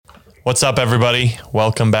What's up, everybody?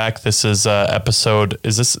 Welcome back. This is episode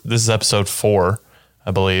 4,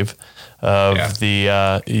 I believe, of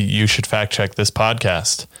the You Should Fact Check This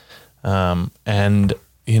podcast. And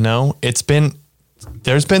you know,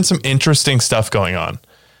 there's been some interesting stuff going on.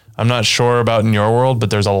 I'm not sure about in your world, but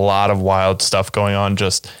there's a lot of wild stuff going on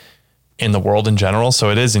just in the world in general. So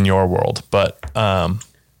it is in your world, but I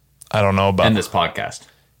don't know about in this podcast.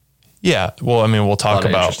 Yeah. Well, I mean, we'll talk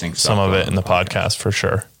about some of it in the podcast for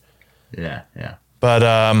sure. Yeah. But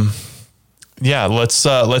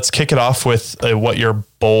let's kick it off with what your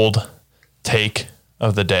bold take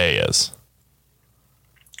of the day is.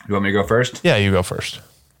 You want me to go first? Yeah, you go first.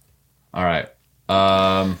 All right.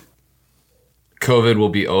 COVID will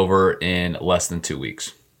be over in less than 2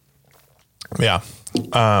 weeks. Yeah.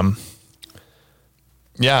 Yeah,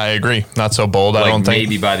 I agree. Not so bold. I don't think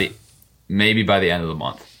maybe by the end of the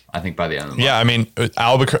month. I think by the end of the month. Yeah, I mean,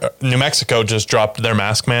 New Mexico just dropped their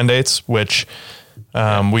mask mandates, which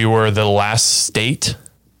we were the last state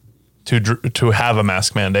to have a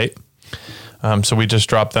mask mandate. So we just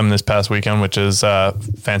dropped them this past weekend, which is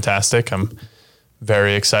fantastic. I'm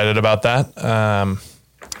very excited about that.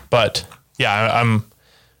 But yeah, I'm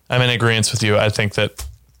in agreement with you. I think that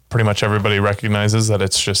pretty much everybody recognizes that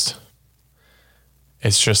it's just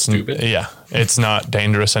stupid. Yeah, it's not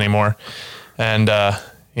dangerous anymore. And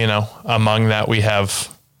you know, among that, we have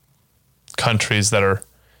countries that are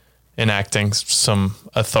enacting some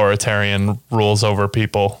authoritarian rules over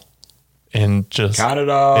people. In just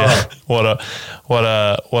Canada. Yeah, what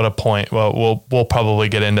a point. Well, we'll probably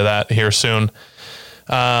get into that here soon.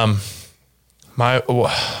 My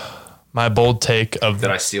bold take of.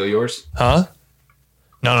 Did I steal yours? Huh?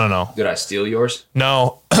 No. Did I steal yours?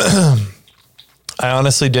 No. I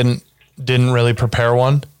honestly didn't really prepare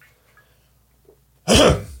one.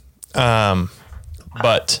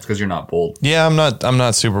 But because you're not bold. Yeah, I'm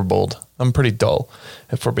not super bold. I'm pretty dull,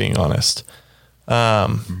 if we're being honest. I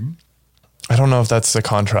don't know if that's the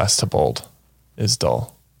contrast to bold. Is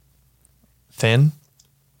dull. Thin?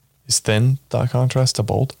 Is thin the contrast to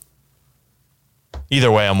bold? Either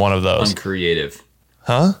way, I'm one of those. Uncreative.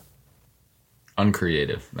 Huh?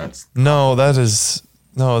 Uncreative. That's not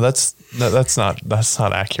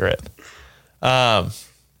accurate. Yeah,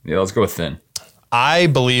 let's go with thin. I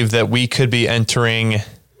believe that we could be entering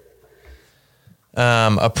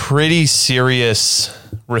a pretty serious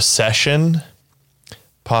recession,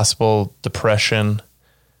 possible depression.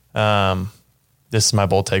 This is my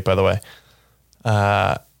bold take, by the way.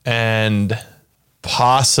 And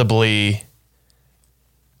possibly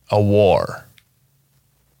a war.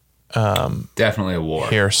 Definitely a war.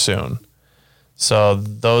 Here soon. So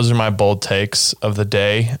those are my bold takes of the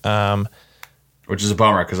day. Which is a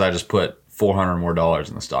bummer because I just put $400 more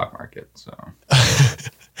in the stock market. So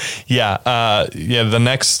yeah. The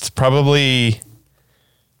next probably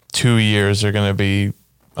 2 years are going to be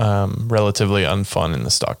relatively unfun in the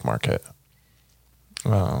stock market.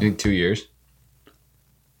 You think 2 years?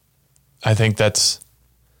 I think that's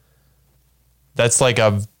like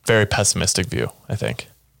a very pessimistic view, I think.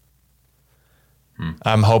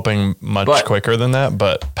 I'm hoping much quicker than that,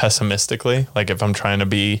 but pessimistically, like if I'm trying to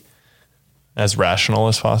be as rational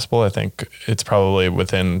as possible, I think it's probably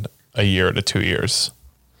within a year to 2 years.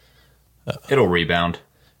 It'll rebound.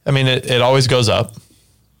 I mean, it always goes up.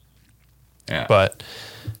 Yeah. But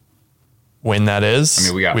when that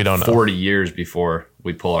is, we don't know. 40 years before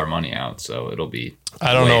we pull our money out, so it'll be.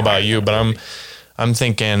 I don't know about you, but I'm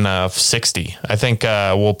thinking 60. I think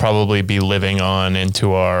we'll probably be living on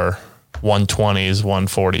into our 120s,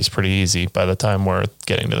 140s pretty easy by the time we're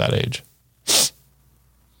getting to that age.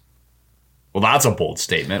 Well, that's a bold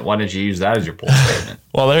statement. Why didn't you use that as your bold statement?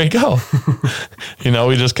 Well, there you go.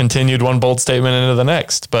 We just continued one bold statement into the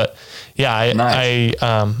next. But yeah,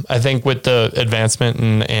 I think with the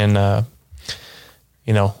advancement in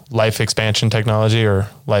life expansion technology or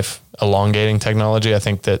life elongating technology, I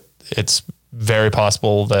think that it's very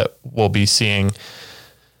possible that we'll be seeing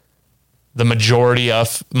the majority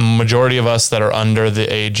of us that are under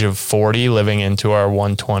the age of 40 living into our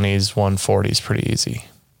 120s, 140s pretty easy.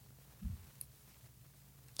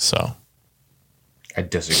 So I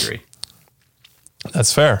disagree.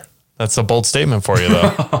 That's fair. That's a bold statement for you,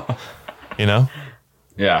 though.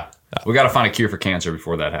 Yeah. We got to find a cure for cancer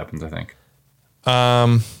before that happens, I think.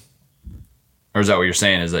 Or is that what you're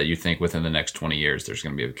saying, is that you think within the next 20 years there's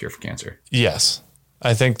going to be a cure for cancer? Yes.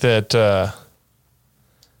 I think that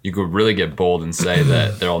you could really get bold and say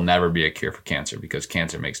that there'll never be a cure for cancer because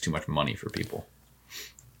cancer makes too much money for people.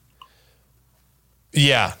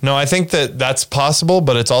 Yeah, no, I think that that's possible,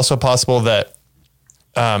 but it's also possible that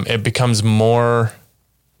it becomes more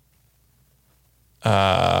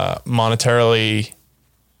monetarily,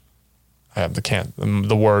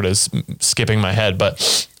 the word is skipping my head,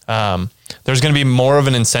 but there's going to be more of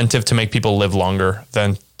an incentive to make people live longer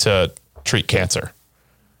than to treat cancer.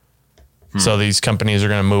 So these companies are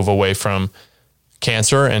going to move away from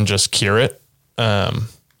cancer and just cure it, and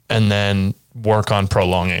then work on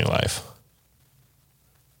prolonging life.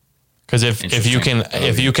 Because if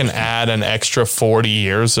you can add an extra 40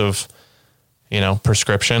 years of,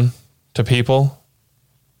 prescription to people,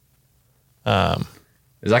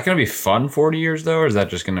 is that going to be fun 40 years though, or is that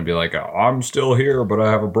just going to be like I'm still here but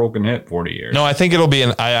I have a broken hip 40 years? No, I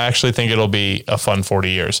actually think it'll be a fun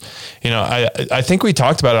 40 years. I think we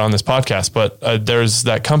talked about it on this podcast, but there's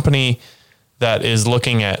that company that is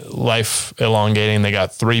looking at life elongating. They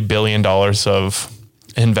got $3 billion of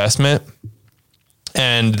investment,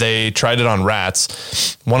 and they tried it on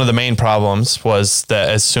rats. One of the main problems was that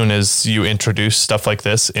as soon as you introduce stuff like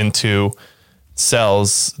this into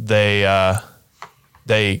cells, they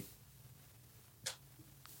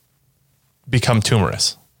become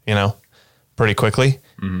tumorous, pretty quickly.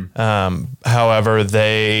 Mm-hmm. However,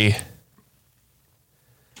 they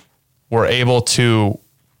were able to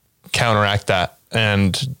counteract that,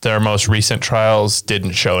 and their most recent trials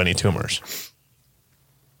didn't show any tumors.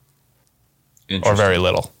 Or very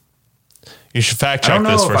little. You should fact check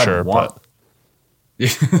this for sure. But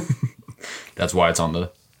that's why it's on the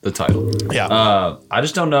title. Yeah. I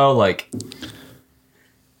just don't know, I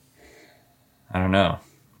don't know.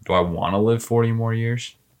 Do I want to live 40 more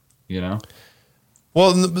years?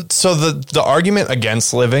 Well, so the argument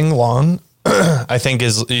against living long, I think,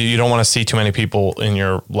 is you don't want to see too many people in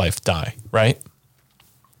your life die, right?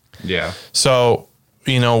 Yeah. So,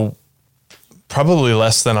 probably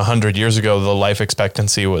less than 100 years ago, the life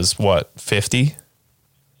expectancy was what, 50?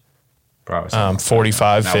 Probably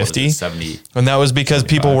 45, 50. 70. And that was because 75.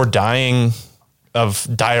 People were dying of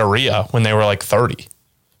diarrhea when they were like 30.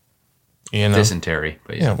 Dysentery.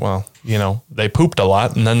 But yeah, well, they pooped a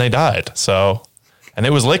lot and then they died. So, and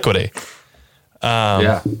it was liquidy.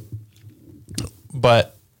 Yeah.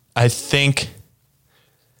 But I think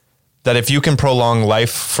that if you can prolong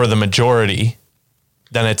life for the majority,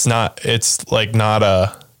 then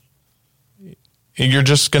you're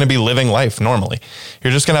just going to be living life normally.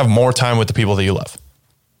 You're just going to have more time with the people that you love.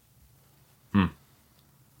 And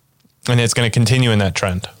it's going to continue in that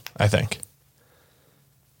trend, I think.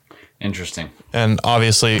 Interesting. And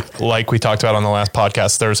obviously, like we talked about on the last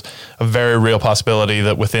podcast, there's a very real possibility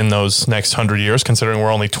that within those next 100 years, considering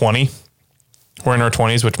we're only 20, we're in our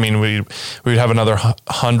 20s, which means we would have another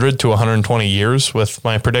 100 to 120 years with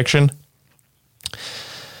my prediction.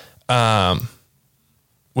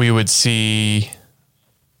 We would see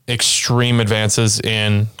extreme advances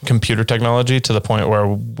in computer technology to the point where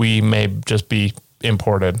we may just be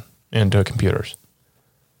imported into computers.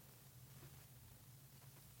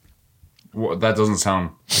 Well, that doesn't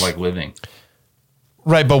sound like living.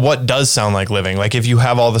 Right, but what does sound like living? Like if you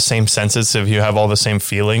have all the same senses, if you have all the same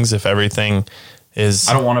feelings, if everything is...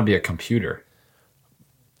 I don't want to be a computer.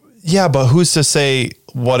 Yeah, but who's to say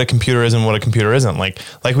what a computer is and what a computer isn't? Like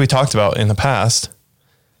we talked about in the past,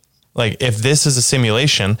 like if this is a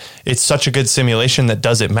simulation, it's such a good simulation that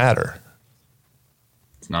does it matter?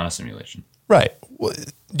 It's not a simulation. Right.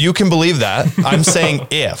 You can believe that. I'm saying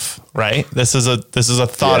if, right? This is a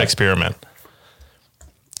thought experiment.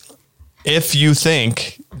 If you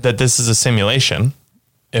think that this is a simulation,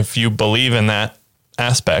 if you believe in that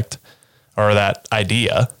aspect or that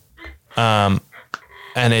idea, and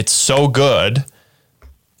it's so good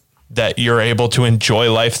that you're able to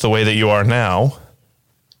enjoy life the way that you are now,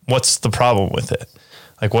 what's the problem with it?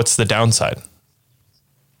 Like, what's the downside?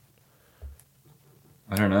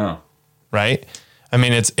 I don't know. Right? I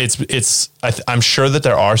mean, I'm sure that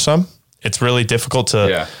there are some. It's really difficult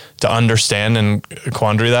to understand and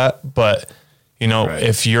quandary that. But, right.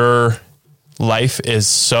 If your life is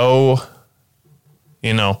so,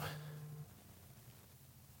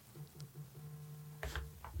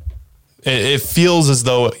 it feels as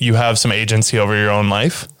though you have some agency over your own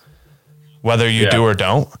life, whether you do or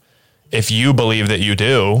don't. If you believe that you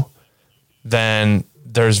do, then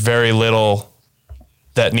there's very little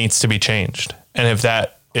that needs to be changed. And if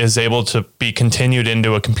that is able to be continued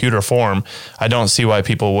into a computer form, I don't see why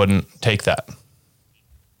people wouldn't take that.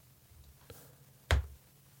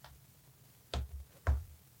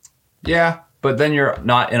 Yeah, but then you're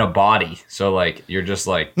not in a body. So you're just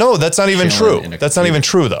no, that's not even true. That's not even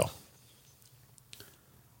true though.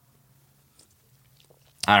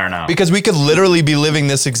 I don't know. Because we could literally be living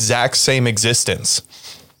this exact same existence,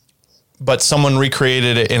 but someone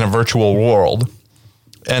recreated it in a virtual world.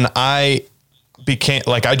 And I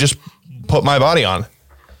just put my body on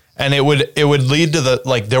And it would lead to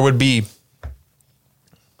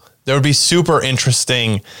there would be super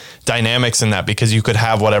interesting dynamics in that, because you could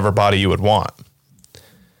have whatever body you would want.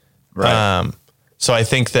 Right. So I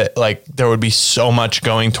think that like there would be so much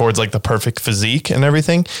going towards like the perfect physique and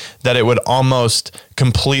everything that it would almost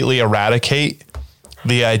completely eradicate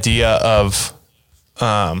the idea of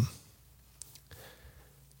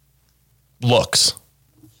looks.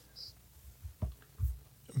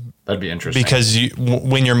 That'd be interesting. Because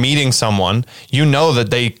when you're meeting someone, you know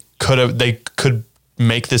that they could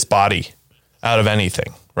make this body out of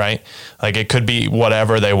anything, right? Like it could be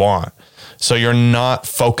whatever they want. So you're not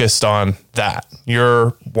focused on that.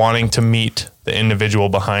 You're wanting to meet the individual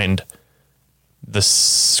behind the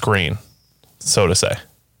screen, so to say.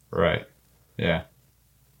 Right. Yeah.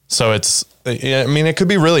 So it could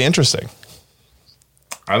be really interesting.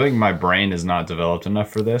 I think my brain is not developed enough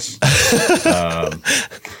for this.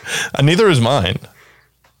 Neither is mine.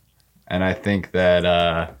 And I think that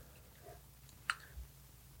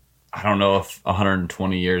I don't know if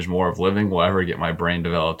 120 years more of living will ever get my brain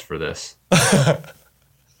developed for this.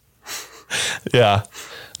 Yeah.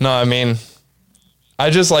 No, I mean,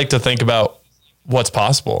 I just like to think about what's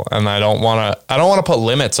possible, and I don't want to put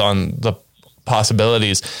limits on the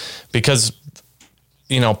possibilities, because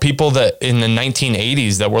people that in the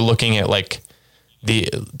 1980s that were looking at like the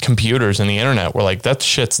computers and the internet were like, that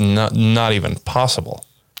shit's not even possible.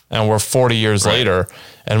 And we're 40 years later,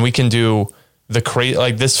 and we can do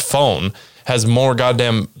this phone has more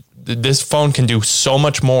this phone can do so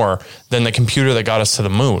much more than the computer that got us to the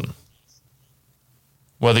moon.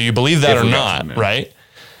 Whether you believe that or not, right?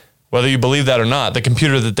 Whether you believe that or not, the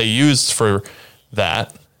computer that they used for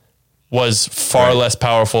that was far less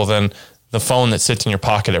powerful than the phone that sits in your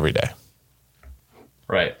pocket every day.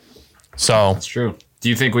 Right. So that's true. Do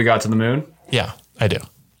you think we got to the moon? Yeah, I do.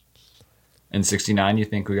 In 69, you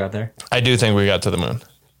think we got there? I do think we got to the moon.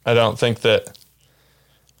 I don't think that...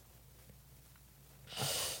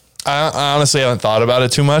 I honestly haven't thought about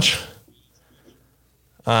it too much.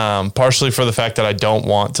 Partially for the fact that I don't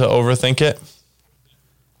want to overthink it.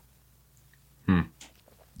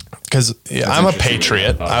 Because I'm a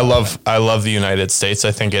patriot. I love the United States.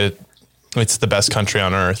 I think it's the best country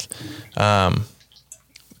on earth. I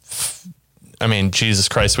mean, Jesus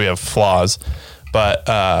Christ, we have flaws,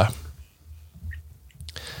 but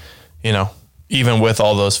even with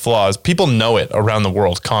all those flaws, people know it around the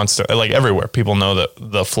world constantly, like everywhere. People know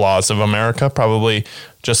the flaws of America probably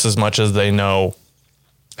just as much as they know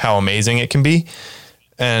how amazing it can be.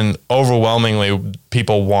 And overwhelmingly,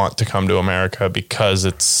 people want to come to America because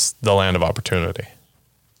it's the land of opportunity.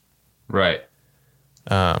 Right.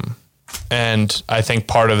 And I think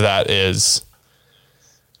part of that is,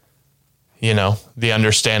 the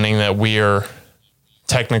understanding that we're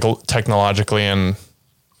technologically and,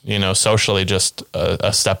 socially just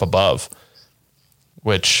a step above,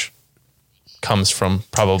 which comes from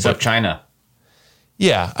probably... Except China.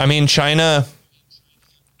 Yeah. I mean, China...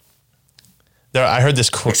 I heard this...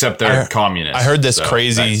 Except they're communist. I heard this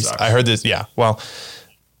crazy... I heard this... Yeah. Well,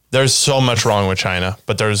 there's so much wrong with China,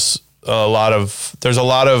 but there's a lot of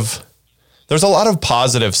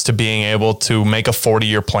positives to being able to make a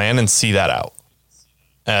 40-year plan and see that out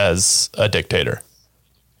as a dictator,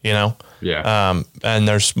 Yeah. And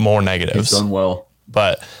there's more negatives. He's done well.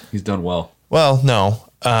 But... He's done well. Well, no.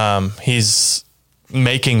 He's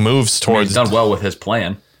making moves towards... he's done well with his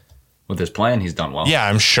plan. With his plan, he's done well. Yeah,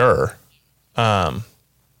 I'm sure.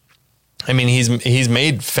 He's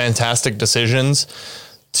made fantastic decisions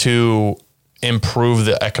to improve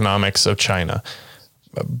the economics of China,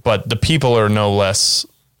 but the people are no less,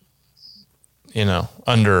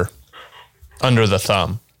 under the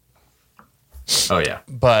thumb. Oh yeah.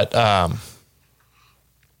 But I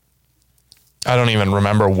don't even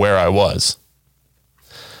remember where I was.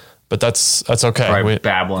 But that's okay. Probably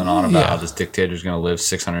babbling on about how this dictator's going to live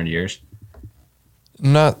 600 years.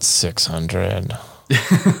 Not 600.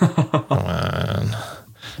 Come on.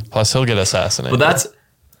 Plus, he'll get assassinated. But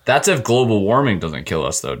that's if global warming doesn't kill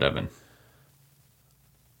us, though, Devin.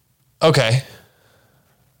 Okay.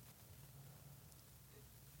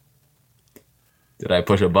 Did I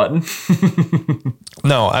push a button?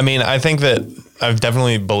 No, I think that I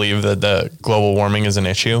definitely believe that the global warming is an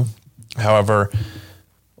issue. However,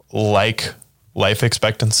 like life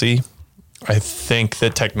expectancy, I think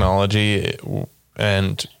that technology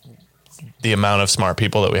and the amount of smart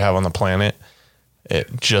people that we have on the planet,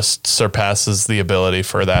 it just surpasses the ability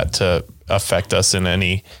for that to affect us in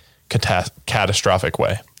any catastrophic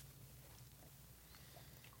way.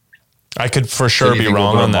 I could for sure be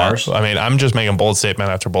wrong on that. I'm just making bold statement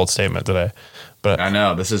after bold statement today. But I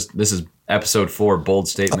know this is episode 4 bold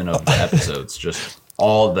statement of the episodes. Just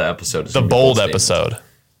all the episodes. The bold episode.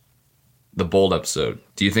 The bold episode.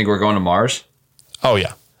 Do you think we're going to Mars? Oh,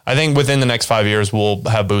 yeah. I think within the next 5 years, we'll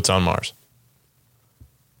have boots on Mars.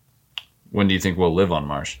 When do you think we'll live on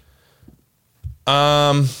Mars?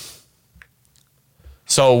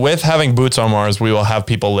 So with having boots on Mars, we will have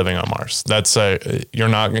people living on Mars. That's you're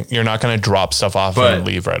not going to drop stuff off and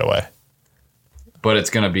leave right away. But it's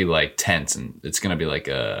going to be like tents, and it's going to be like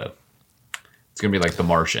The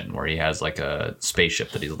Martian, where he has like a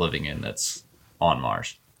spaceship that he's living in that's on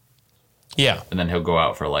Mars. Yeah. And then he'll go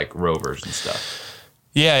out for like rovers and stuff.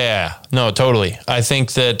 Yeah. No, totally. I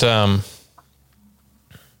think that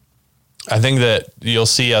you'll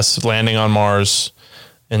see us landing on Mars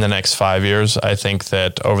in the next 5 years. I think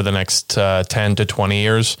that over the next 10 to 20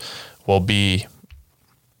 years will be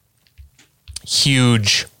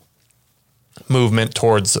huge movement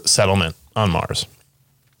towards settlement on Mars.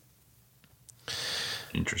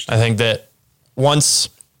 Interesting. I think that once,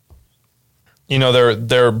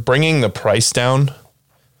 they're bringing the price down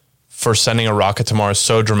for sending a rocket to Mars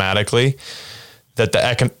so dramatically that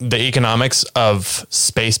the economics of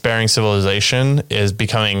space-bearing civilization is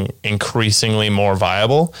becoming increasingly more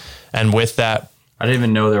viable. And with that, I didn't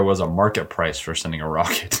even know there was a market price for sending a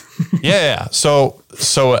rocket. Yeah. So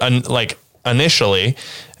initially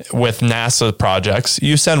with NASA projects,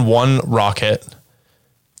 you send one rocket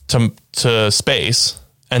to space,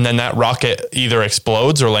 and then that rocket either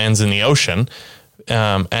explodes or lands in the ocean,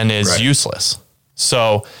 and is useless.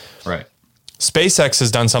 So SpaceX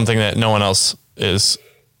has done something that no one else has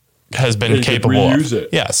been capable of.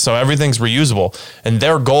 Yeah, so everything's reusable, and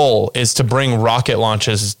their goal is to bring rocket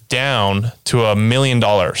launches down to $1 million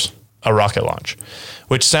a rocket launch,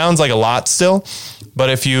 which sounds like a lot still, but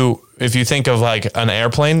if you think of like an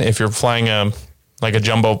airplane, if you're flying like a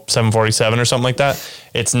jumbo 747 or something like that,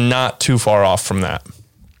 it's not too far off from that.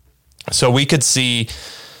 So we could see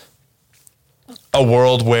a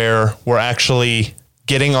world where we're actually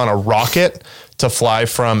getting on a rocket to fly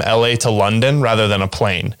from LA to London rather than a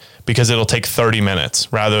plane, because it'll take 30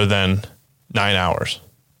 minutes rather than 9 hours.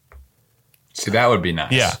 See, that would be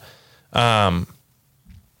nice. Yeah. And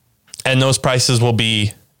those prices will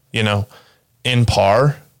be, in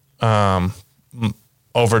par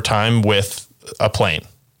over time with a plane.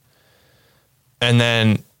 And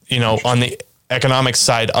then, on the economic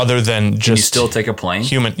side, other than just... Can you still take a plane?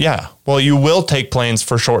 Human. Yeah. Well, you will take planes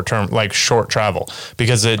for short term, like short travel,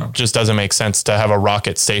 because it just doesn't make sense to have a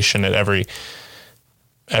rocket station at every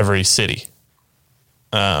city.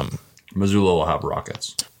 Missoula will have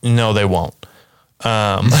rockets. No, they won't.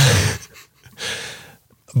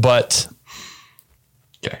 But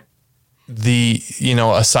okay.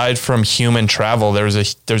 Aside from human travel, there's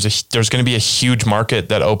going to be a huge market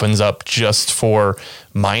that opens up just for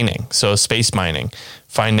mining. So space mining,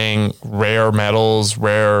 finding rare metals,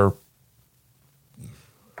 rare,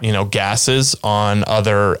 gases on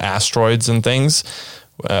other asteroids and things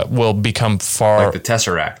will become far... Like the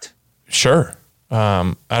Tesseract. Sure.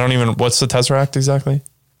 What's the Tesseract exactly?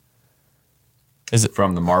 Is it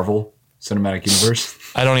from the Marvel Cinematic Universe?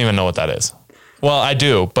 I don't even know what that is. Well, I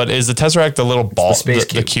do, but is the Tesseract the little ball,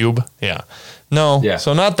 the cube? Yeah. No. Yeah.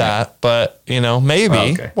 So not that, but maybe.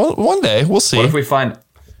 Oh, okay. Well, one day we'll see. What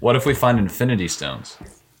if we find Infinity Stones?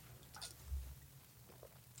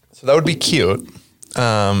 So that would be cute.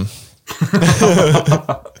 What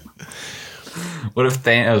if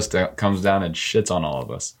Thanos comes down and shits on all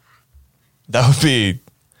of us? That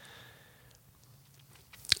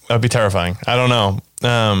would be terrifying. I don't know.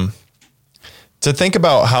 To think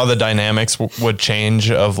about how the dynamics would change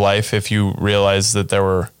of life if you realize that there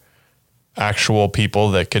were actual people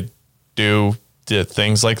that could do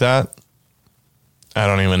things like that, I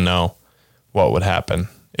don't even know what would happen.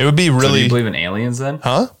 It would be really... So do you believe in aliens then?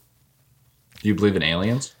 Huh? Do you believe in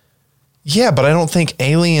aliens? Yeah, but I don't think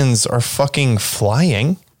aliens are fucking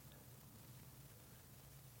flying.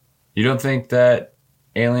 You don't think that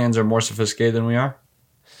aliens are more sophisticated than we are?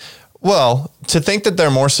 Well, to think that they're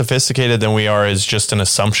more sophisticated than we are is just an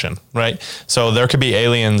assumption, right? So there could be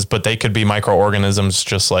aliens, but they could be microorganisms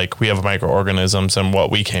just like we have microorganisms and what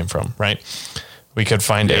we came from, right? We could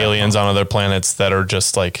find aliens on other planets that are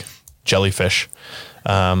just like jellyfish.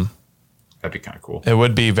 That'd be kind of cool. It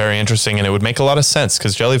would be very interesting, and it would make a lot of sense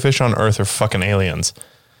because jellyfish on Earth are fucking aliens.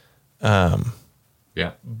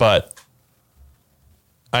 Yeah. But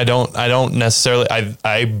I don't necessarily,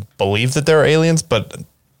 I believe that there are aliens, but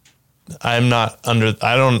I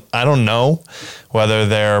don't know whether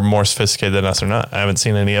they're more sophisticated than us or not. I haven't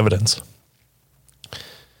seen any evidence.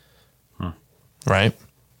 Right?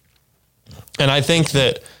 And I think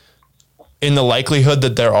that in the likelihood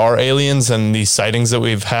that there are aliens and these sightings that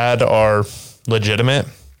we've had are legitimate,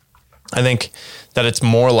 I think that it's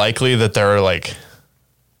more likely that there are like,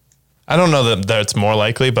 I don't know that it's more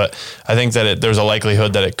likely, but I think that there's a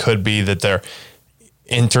likelihood that it could be that they're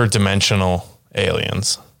interdimensional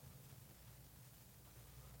aliens.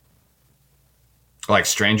 Like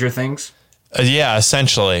Stranger Things? Yeah,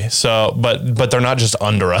 essentially. So, but they're not just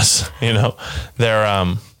under us, you know. They're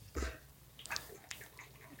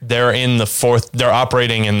in the fourth. They're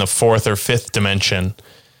operating in the fourth or fifth dimension,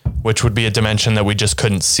 which would be a dimension that we just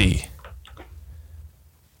couldn't see.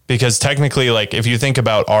 Because technically, like if you think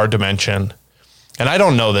about our dimension, and I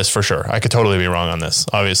don't know this for sure, I could totally be wrong on this.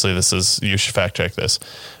 Obviously, you should fact check this.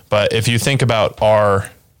 But if you think about our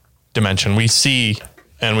dimension, we see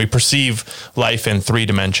and we perceive life in 3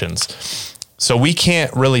 dimensions. So we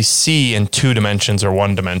can't really see in 2 dimensions or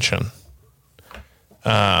 1 dimension.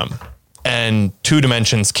 And 2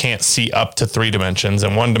 dimensions can't see up to 3 dimensions,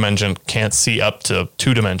 and 1 dimension can't see up to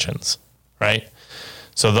 2 dimensions, right?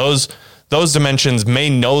 So those dimensions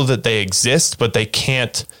may know that they exist, but they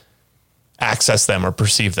can't access them or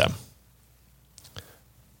perceive them.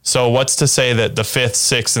 So what's to say that the 5th,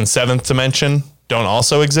 6th, and 7th dimension don't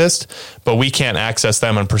also exist, but we can't access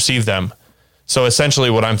them and perceive them? So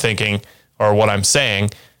essentially what I'm thinking, or what I'm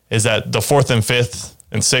saying, is that the 4th and 5th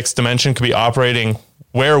and 6th dimension could be operating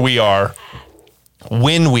where we are,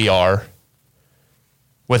 when we are,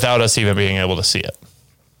 without us even being able to see it.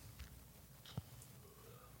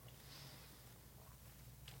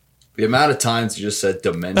 The amount of times you just said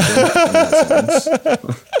dimension in that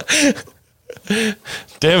sentence.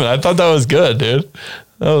 Damn it, I thought that was good, dude.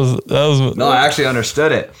 That was No, I actually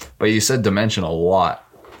understood it, but you said dimension a lot.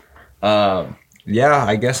 Yeah,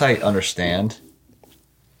 I guess I understand.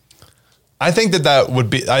 I think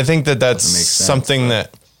that's something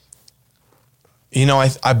that, you know,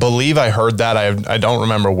 I believe I heard that. I don't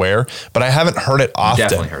remember where, but I haven't heard it often.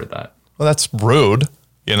 Definitely heard that. Well, that's rude,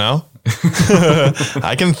 you know?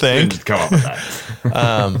 I can think. Just come up with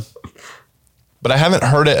that. But I haven't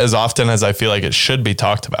heard it as often as I feel like it should be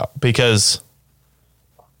talked about, because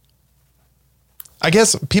I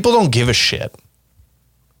guess people don't give a shit.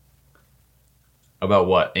 About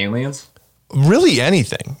what? Aliens? Really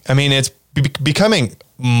anything. I mean, it's becoming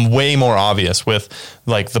way more obvious with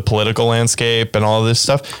like the political landscape and all of this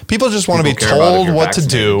stuff. People just want to be told what to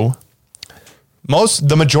do.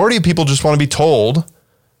 The majority of people just want to be told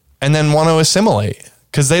and then want to assimilate,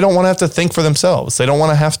 because they don't want to have to think for themselves. They don't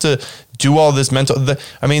want to have to do all this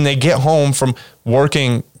they get home from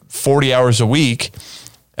working 40 hours a week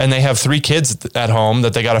and they have 3 kids at home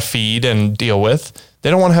that they got to feed and deal with.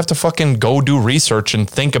 They don't want to have to fucking go do research and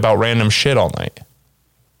think about random shit all night.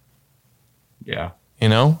 Yeah. You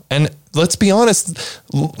know? And let's be honest,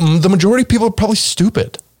 the majority of people are probably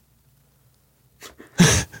stupid.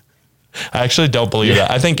 I actually don't believe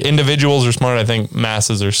that. I think individuals are smart. I think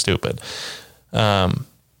masses are stupid. But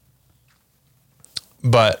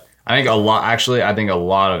I think a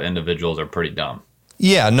lot of individuals are pretty dumb.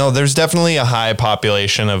 Yeah, no, there's definitely a high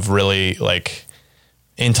population of really like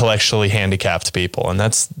intellectually handicapped people. And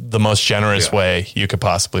that's the most generous way you could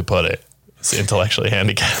possibly put it. It's intellectually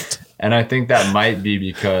handicapped. And I think that might be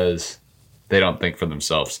because they don't think for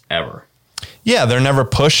themselves ever. Yeah, they're never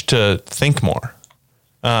pushed to think more.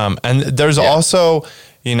 And there's also,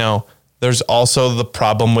 there's also the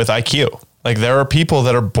problem with IQ. Like there are people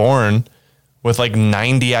that are born with like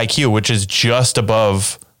 90 IQ, which is just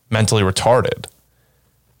above mentally retarded.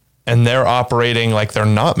 And they're operating like they're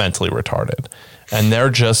not mentally retarded. And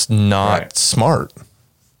they're just not smart.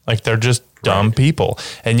 Like they're just dumb people.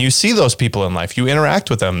 And you see those people in life. You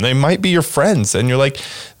interact with them. They might be your friends. And you're like,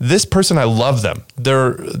 this person, I love them.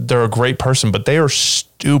 They're a great person, but they are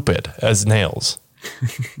stupid as nails.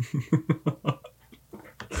 And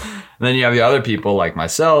then you have the other people like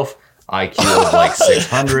myself, IQ of like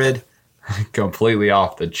 600, completely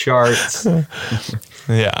off the charts.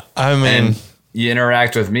 Yeah. I mean, and you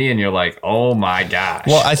interact with me and you're like, oh my gosh.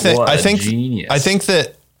 Well, I think genius. I think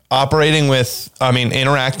that interacting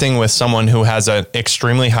with someone who has an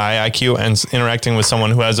extremely high IQ and interacting with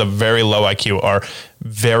someone who has a very low IQ are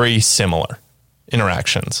very similar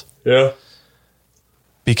interactions. Yeah.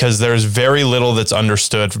 Because there's very little that's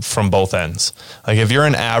understood from both ends. Like if you're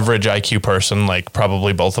an average IQ person, like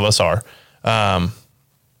probably both of us are,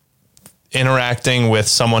 interacting with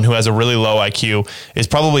someone who has a really low IQ is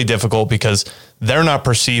probably difficult because they're not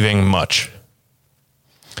perceiving much.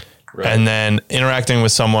 Right. And then interacting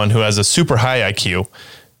with someone who has a super high IQ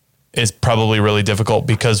is probably really difficult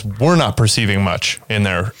because we're not perceiving much in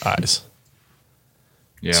their eyes.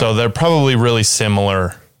 Yeah. So they're probably really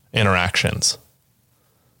similar interactions.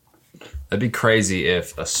 It'd be crazy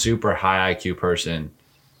if a super high IQ person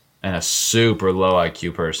and a super low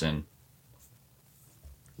IQ person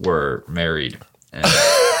were married and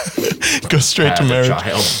go straight to marriage.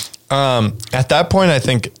 Child. At that point, I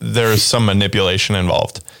think there's some manipulation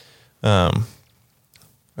involved. And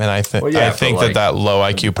I think that low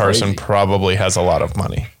IQ person probably has a lot of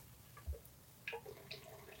money.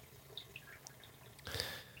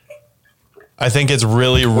 I think it's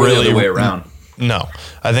really the other way around. No,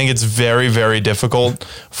 I think it's very, very difficult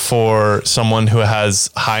for someone who has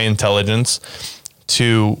high intelligence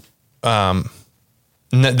to,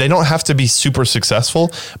 they don't have to be super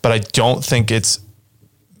successful, but I don't think it's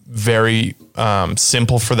very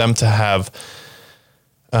simple for them to have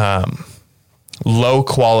low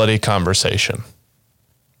quality conversation.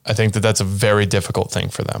 I think that that's a very difficult thing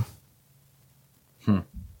for them.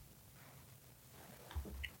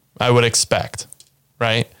 I would expect,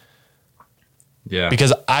 right? Yeah.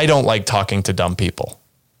 Because I don't like talking to dumb people.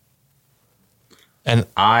 And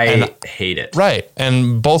I hate it. Right.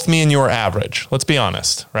 And both me and you are average. Let's be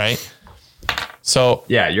honest, right? So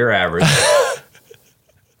yeah, you're average.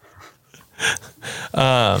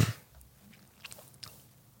 Yeah,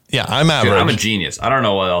 I'm average. Dude, I'm a genius. I don't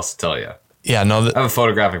know what else to tell you. Yeah, no. I have a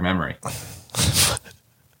photographic memory.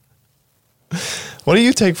 What do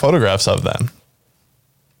you take photographs of then?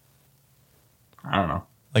 I don't know.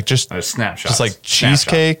 Like just snapshots. Just like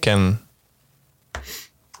cheesecake and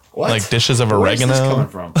what? Like dishes of oregano. Where's this coming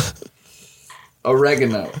from?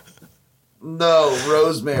 Oregano. No,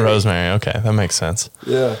 rosemary. Rosemary. Okay, that makes sense.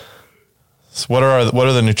 Yeah. So what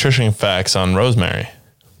are the nutrition facts on rosemary?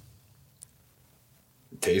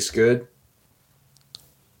 Tastes good.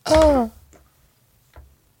 Oh.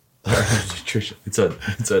 Nutrition. It's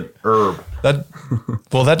an herb.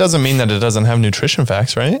 That doesn't mean that it doesn't have nutrition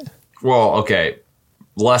facts, right? Well, okay.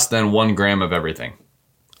 Less than 1 gram of everything.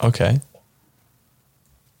 Okay.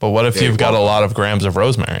 But what if you've got a lot of grams of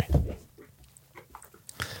rosemary?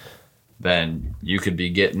 Then you could be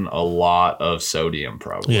getting a lot of sodium,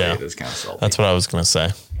 probably. Yeah. That's kind of salty. That's what I was going to say.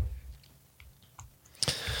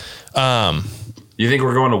 You think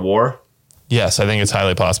we're going to war? Yes, I think it's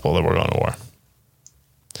highly possible that we're going to war.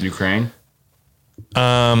 Ukraine?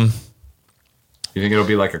 You think it'll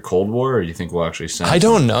be like a Cold War, or you think we'll actually send? I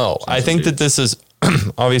don't know. I think that this is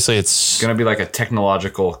obviously it's going to be like a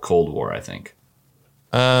technological Cold War. I think.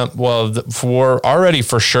 We're already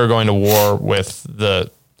for sure going to war with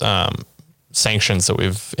the sanctions that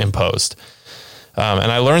we've imposed,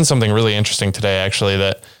 and I learned something really interesting today. Actually,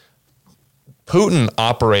 that Putin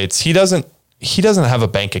operates. He doesn't have a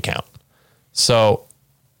bank account, so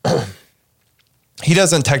he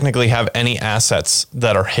doesn't technically have any assets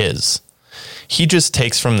that are his. He just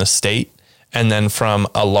takes from the state and then from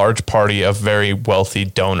a large party of very wealthy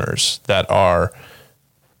donors that are,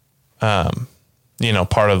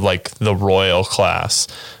 part of like the royal class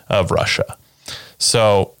of Russia.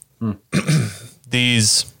 So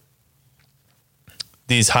these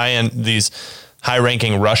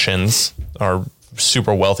high-ranking Russians, or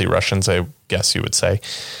super wealthy Russians, I guess you would say,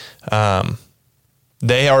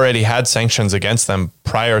 they already had sanctions against them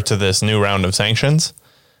prior to this new round of sanctions.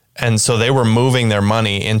 And so they were moving their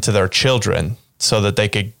money into their children so that they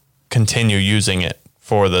could continue using it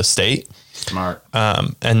for the state. Smart.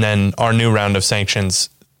 And then our new round of sanctions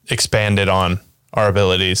expanded on our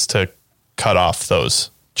abilities to cut off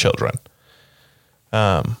those children,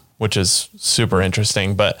 which is super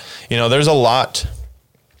interesting. But, there's a lot.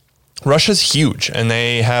 Russia's huge, and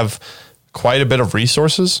they have quite a bit of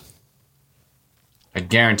resources. I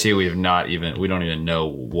guarantee we don't even know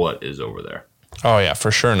what is over there. Oh, yeah, for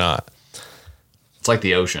sure not. It's like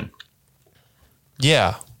the ocean.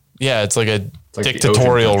 Yeah. Yeah, it's like a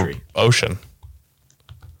dictatorial ocean.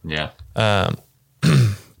 Yeah.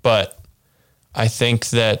 But I think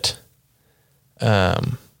that,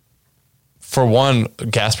 for one,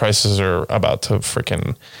 gas prices are about to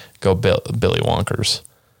freaking go Billy Wonkers.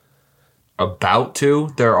 About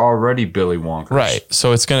to? They're already Billy Wonkers. Right.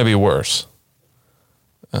 So it's going to be worse.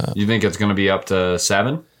 You think it's going to be up to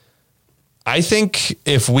 7? I think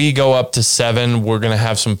if we go up to 7, we're going to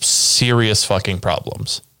have some serious fucking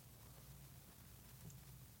problems.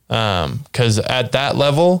 Because at that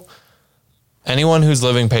level, anyone who's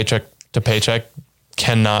living paycheck to paycheck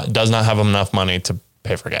does not have enough money to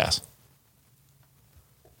pay for gas.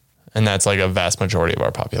 And that's like a vast majority of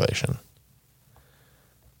our population.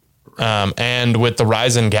 And with the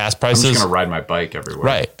rise in gas prices, I'm just going to ride my bike everywhere.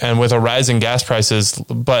 Right. And with a rise in gas prices,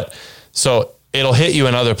 so it'll hit you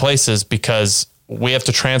in other places because we have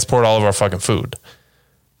to transport all of our fucking food.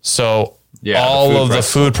 So all of the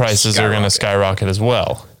food prices are going to skyrocket as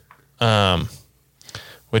well.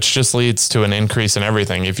 which just leads to an increase in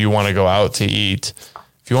everything. If you want to go out to eat,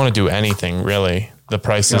 if you want to do anything, really, the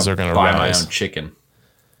prices are going to rise. Buy my own chicken.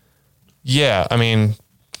 Yeah, I mean,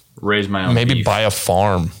 raise my own. Maybe beef. buy a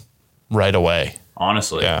farm right away.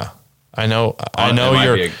 Honestly, yeah. I know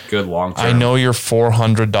you're a good long term. I know your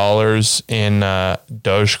 $400 in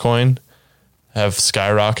Dogecoin have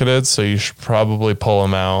skyrocketed, so you should probably pull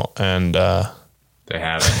them out and. They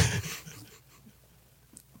haven't.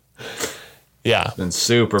 Yeah, it's been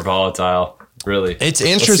super volatile. Really, it's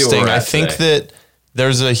interesting. I think that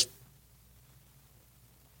there's a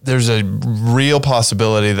real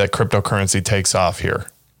possibility that cryptocurrency takes off here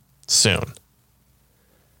soon.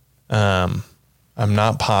 I'm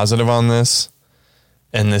not positive on this,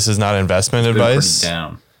 and this is not investment advice.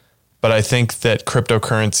 But I think that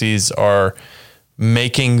cryptocurrencies are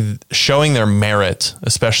showing their merit,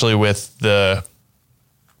 especially with the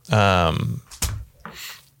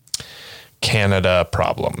Canada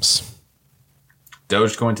problems.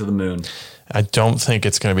 Dogecoin to the moon. I don't think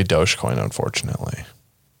it's going to be Dogecoin, unfortunately.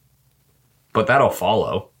 But that'll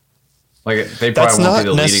follow. Like they probably That's won't not be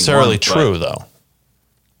the necessarily leading one, true, though.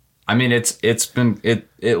 I mean, it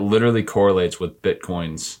literally correlates with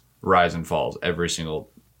Bitcoin's rise and falls every single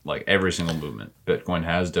movement. Bitcoin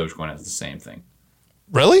has, Dogecoin has the same thing.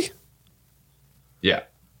 Really? Yeah.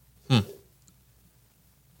 It's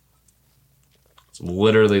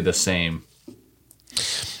literally the same.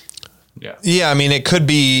 Yeah. Yeah, I mean, it could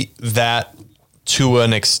be that to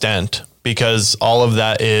an extent because all of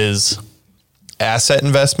that is asset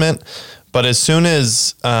investment. But as soon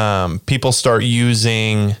as people start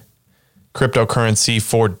using cryptocurrency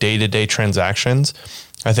for day-to-day transactions,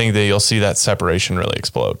 I think that you'll see that separation really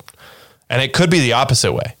explode. And it could be the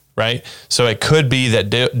opposite way, right? So it could be that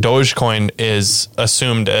Dogecoin is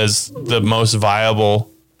assumed as the most viable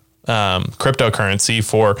cryptocurrency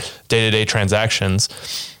for day-to-day transactions.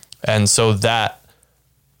 And so that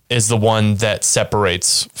is the one that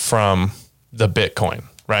separates from the Bitcoin,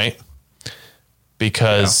 right?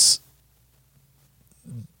 Because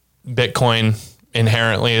Bitcoin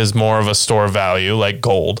inherently is more of a store of value like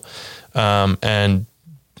gold, and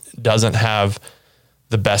doesn't have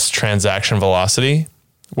the best transaction velocity,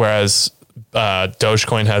 whereas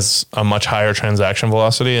Dogecoin has a much higher transaction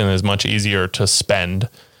velocity and is much easier to spend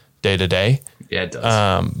day to day. Yeah, it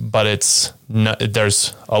does. But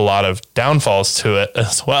there's a lot of downfalls to it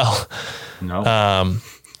as well. No.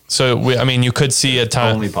 You could see a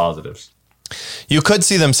time. Only positives. You could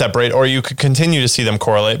see them separate, or you could continue to see them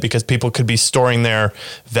correlate because people could be storing their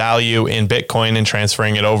value in Bitcoin and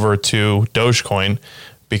transferring it over to Dogecoin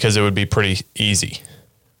because it would be pretty easy.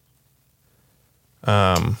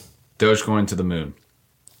 Dogecoin to the moon.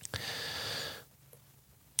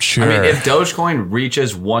 Sure. I mean, if Dogecoin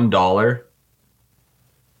reaches $1,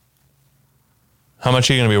 how much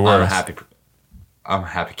are you going to be worth? I'm a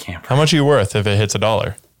happy camper. How much are you worth if it hits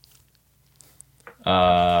 $1?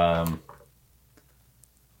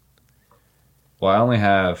 Well, I only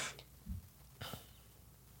have.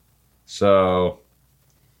 So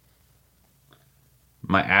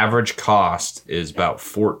my average cost is about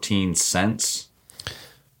 14 cents.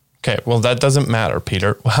 Okay, well that doesn't matter,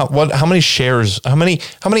 Peter. How many shares? How many?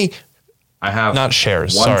 I have not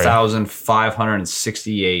shares.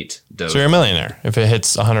 1,568 Doge. So you're a millionaire if it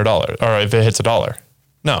hits $100, or if it hits $1.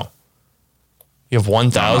 No, you have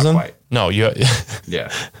 1,000. No, you.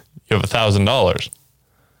 Yeah, you have $1,000.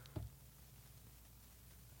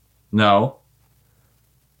 No,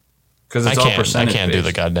 because it's all percentage. I can't do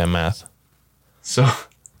the goddamn math. So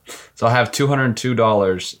I have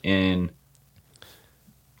 $202 in.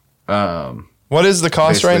 What is the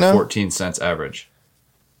cost right now? 14 cents average.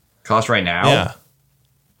 Cost right now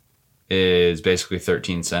is basically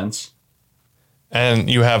 13 cents. And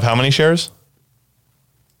you have how many shares?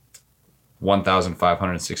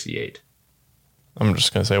 1,568. I'm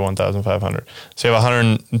just going to say 1,500. So you have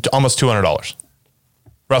almost $200.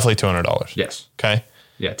 Roughly $200. Yes. Okay.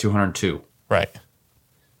 Yeah, 202. Right.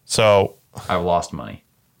 So I've lost money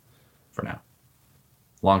for now.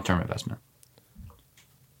 Long-term investment.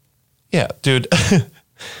 Yeah, dude.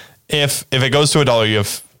 If it goes to $1, you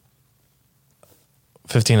have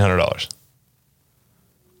 $1,500.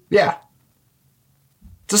 Yeah.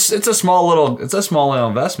 It's a small little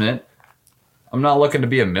investment. I'm not looking to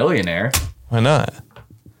be a millionaire. Why not?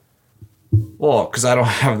 Well, because I don't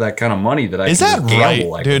have that kind of money that I can just gamble right?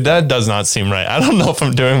 like Dude, that does not seem right. I don't know if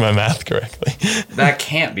I'm doing my math correctly. That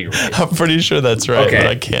can't be right. I'm pretty sure that's right,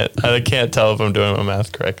 okay. But I can't tell if I'm doing my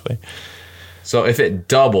math correctly. So if it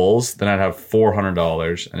doubles, then I'd have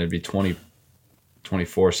 $400 and it'd be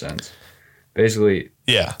 24 cents. Basically.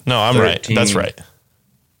 Yeah. No, I'm 13, right. That's right.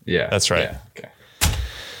 Yeah. That's right. Yeah. Okay.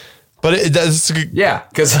 But that's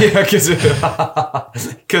because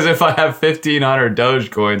if I have 1,500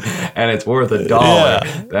 Dogecoin and it's worth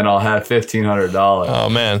 $1, then I'll have $1,500. Oh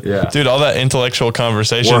man, dude, all that intellectual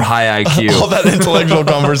conversation, or high IQ, all that intellectual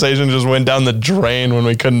conversation just went down the drain when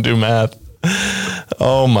we couldn't do math.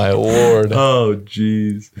 Oh my Lord. Oh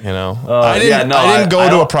jeez. You know, I didn't go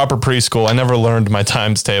to a proper preschool. I never learned my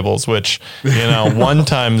times tables, which, you know, 1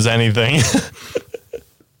 times anything.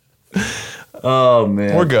 Oh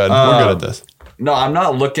man. We're good. We're good at this. No, I'm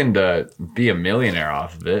not looking to be a millionaire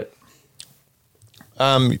off of it.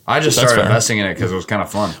 I just started investing in it because it was kind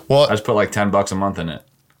of fun. Well, I just put like $10 a month in it.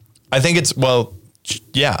 I think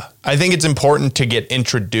I think it's important to get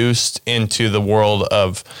introduced into the world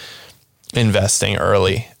of investing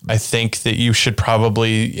early. I think that you should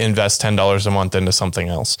probably invest $10 a month into something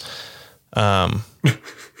else. Well,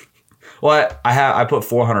 I put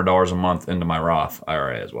 $400 a month into my Roth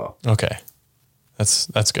IRA as well. Okay.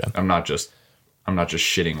 That's good. I'm not just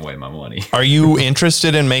shitting away my money. Are you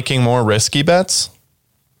interested in making more risky bets?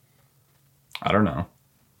 I don't know.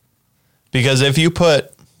 Because if you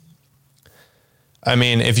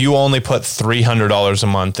only put $300 a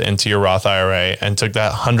month into your Roth IRA and took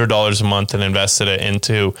that $100 a month and invested it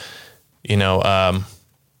into, you know, a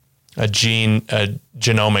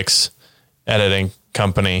genomics editing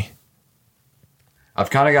company.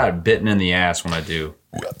 I've kind of got bitten in the ass when I do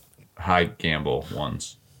high gamble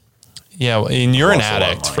ones. Yeah, and you're an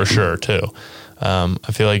addict for sure too. I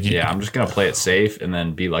feel like I'm just gonna play it safe and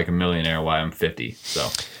then be like a millionaire while I'm 50. So,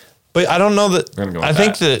 but I don't know that. I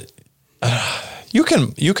think that you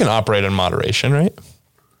can operate in moderation, right?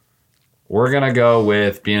 We're gonna go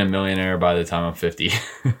with being a millionaire by the time I'm 50.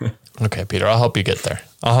 Okay, Peter, I'll help you get there.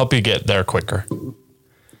 I'll help you get there quicker.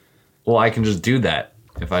 Well, I can just do that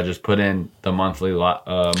if I just put in the monthly limit.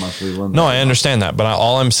 No, I understand that, but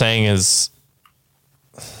all I'm saying is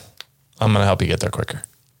I'm going to help you get there quicker.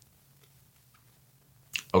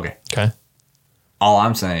 Okay. Okay. All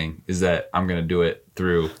I'm saying is that I'm going to do it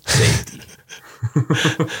through safety.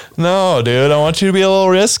 No, dude, I want you to be a little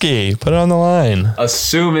risky. Put it on the line.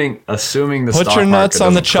 Assuming the put stock your nuts market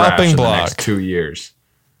on the chopping block. In the next 2 years.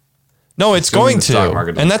 No, it's going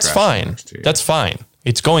to, and that's fine. That's fine.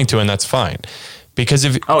 It's going to, and that's fine. Because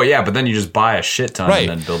but then you just buy a shit ton and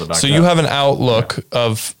then build it back up. So you have an outlook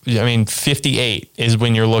of, 58 is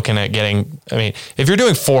when you're looking at getting, if you're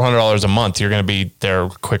doing $400 a month, you're going to be there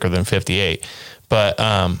quicker than 58. But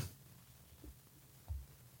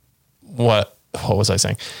what was I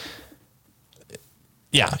saying?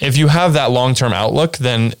 Yeah, if you have that long-term outlook,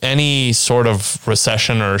 then any sort of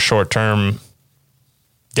recession or short-term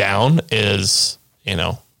down is,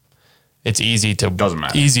 it's easy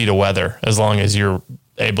to weather as long as you're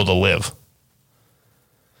able to live.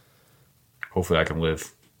 Hopefully I can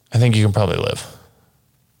live. I think you can probably live.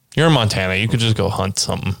 You're in Montana. You could just go hunt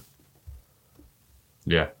something.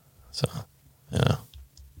 Yeah. So, yeah.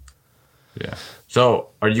 Yeah. So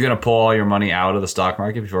are you going to pull all your money out of the stock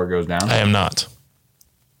market before it goes down? I am not.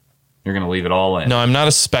 You're going to leave it all in? No, I'm not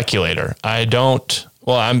a speculator.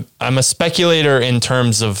 I'm a speculator in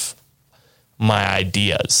terms of my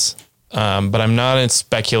ideas. But I'm not a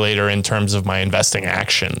speculator in terms of my investing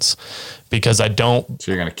actions because I don't.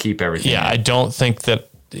 So you're going to keep everything. Yeah, I don't think that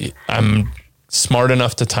I'm smart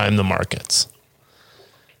enough to time the markets,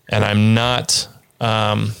 and I'm not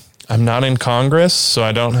in Congress, so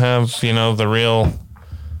I don't have the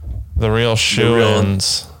real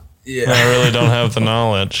shoe-ins. Yeah, I really don't have the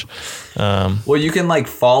knowledge. Well, you can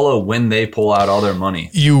follow when they pull out all their money.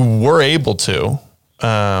 You were able to.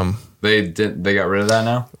 They got rid of that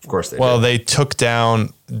now? Of course they did. Well,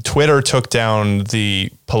 Twitter took down the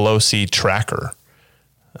Pelosi tracker,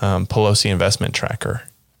 Pelosi investment tracker.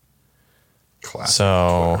 Classic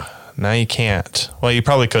so Twitter. Now you can't. Well, you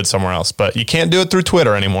probably could somewhere else, but you can't do it through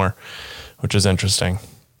Twitter anymore, which is interesting.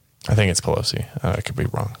 I think it's Pelosi. I could be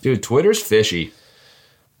wrong. Dude, Twitter's fishy.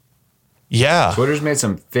 Yeah. Twitter's made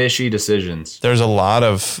some fishy decisions. There's a lot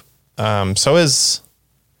of, the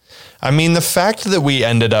fact that we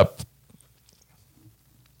ended up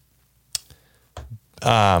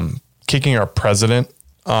kicking our president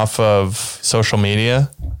off of social media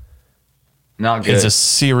not good. Is a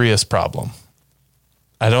serious problem.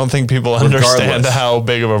 I don't think people understand how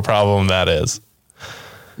big of a problem that is.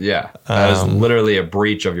 Yeah. That is literally a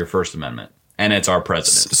breach of your First Amendment. And it's our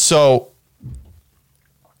president. So,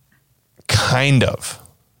 kind of.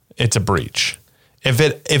 It's a breach. If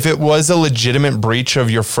it was a legitimate breach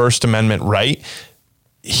of your First Amendment right,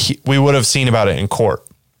 we would have seen about it in court.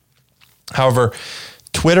 However,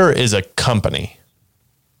 Twitter is a company.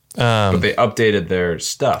 But they updated their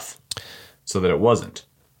stuff so that it wasn't.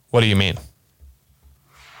 What do you mean?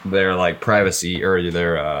 their like privacy or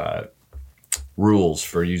their rules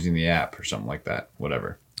for using the app or something like that.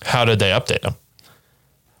 Whatever. How did they update them?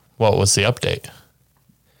 What was the update?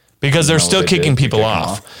 Because they're still kicking people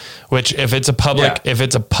off. Which if it's a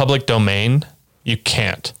public domain, you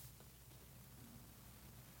can't.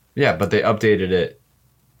 Yeah, but they updated it.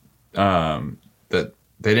 That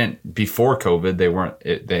they didn't before COVID. They weren't.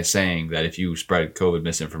 They saying that if you spread COVID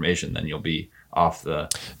misinformation, then you'll be off the.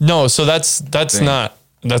 No, so that's not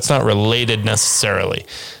related necessarily.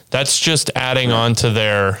 That's just adding on to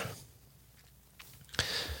their.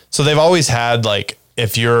 So they've always had like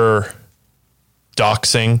if you're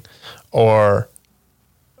doxing or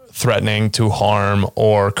threatening to harm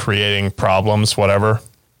or creating problems, whatever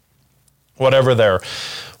their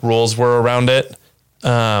rules were around it.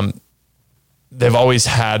 They've always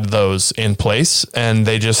had those in place, and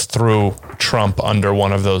they just threw Trump under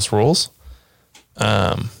one of those rules,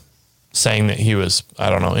 saying that he was, I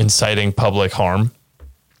don't know, inciting public harm.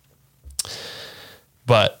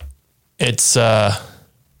 But it's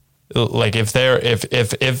like if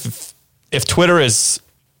Twitter is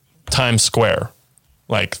Times Square,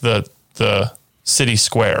 like the city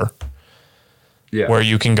square, where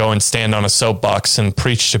you can go and stand on a soapbox and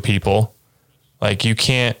preach to people, like you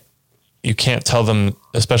can't tell them,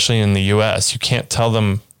 especially in the US, you can't tell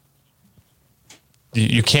them,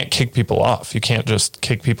 you can't kick people off. You can't just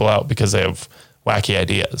kick people out because they have wacky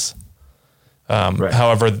ideas. Right.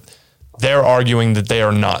 However, they're arguing that they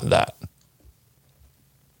are not that.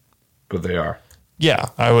 But they are. Yeah,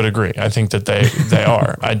 I would agree. I think that they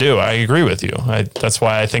are. I do. I agree with you. That's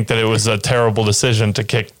why I think that it was a terrible decision to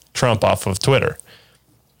kick Trump off of Twitter.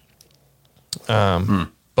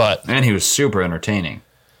 But and he was super entertaining.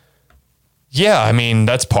 Yeah, I mean,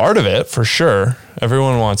 that's part of it for sure.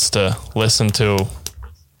 Everyone wants to listen to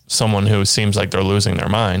someone who seems like they're losing their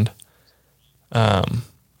mind. But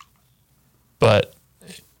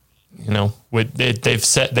you know, they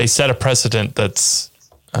set a precedent that's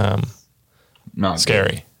not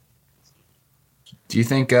scary. Good. Do you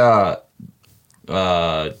think Trump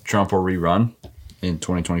will rerun in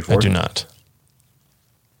 2024? I do not.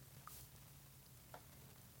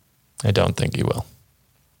 I don't think he will.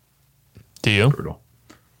 Do you? Brutal.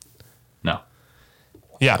 No.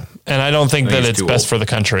 Yeah, and I don't think that it's best for the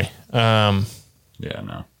country. Yeah,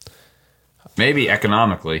 no. Maybe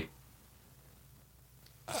economically.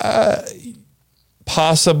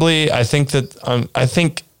 Possibly. I think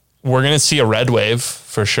we're going to see a red wave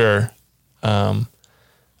for sure. We're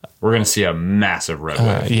going to see a massive red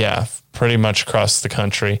wave. Yeah, pretty much across the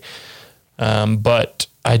country. But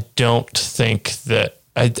I don't think that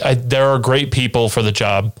there are great people for the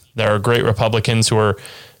job. There are great Republicans who are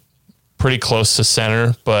pretty close to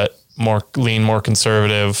center, but more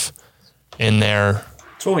conservative in their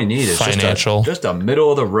That's what we need is financial. Just a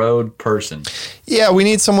middle of the road person. Yeah, we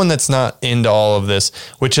need someone that's not into all of this,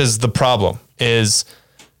 which is the problem is,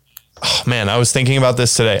 oh man, I was thinking about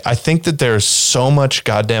this today. I think that there's so much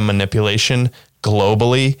goddamn manipulation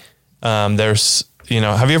globally. There's,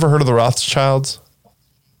 have you ever heard of the Rothschilds?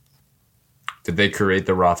 Did they create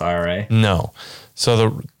the Roth IRA? No.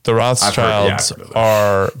 So the Rothschilds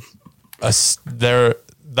are the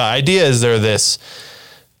idea is they're this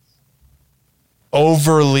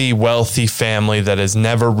overly wealthy family that has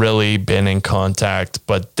never really been in contact,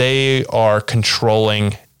 but they are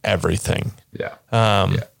controlling everything. Yeah.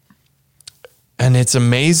 And it's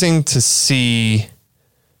amazing to see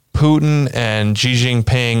Putin and Xi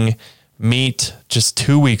Jinping meet just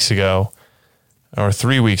 2 weeks ago or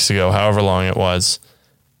 3 weeks ago, however long it was.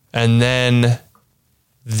 And then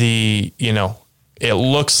it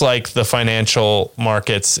looks like the financial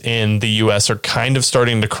markets in the US are kind of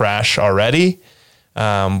starting to crash already.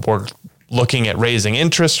 We're looking at raising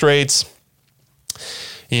interest rates.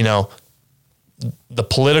 The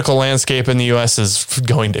political landscape in the US is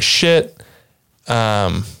going to shit.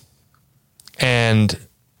 And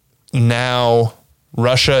now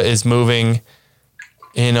Russia is moving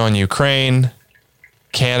in on Ukraine.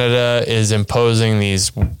 Canada is imposing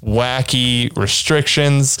these wacky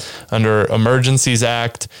restrictions under Emergencies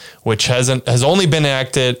Act, which has only been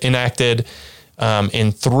enacted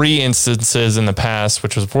in 3 instances in the past,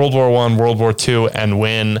 which was World War I, World War II, and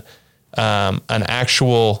when an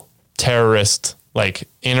actual terrorist, a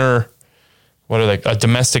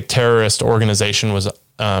domestic terrorist organization was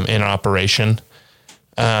in operation.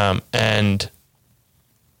 And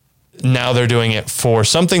now they're doing it for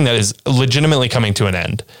something that is legitimately coming to an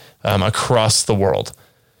end across the world.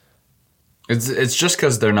 It's just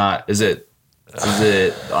because they're not. Is it Is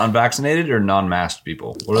it unvaccinated or non-masked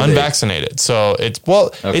people? Unvaccinated. So it's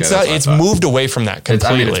it's moved away from that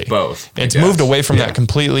completely. It's both. It's moved away from that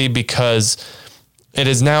completely because it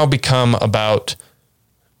has now become about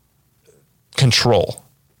control.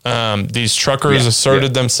 These truckers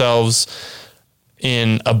asserted themselves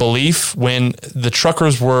in a belief when the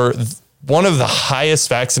truckers were one of the highest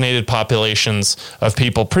vaccinated populations of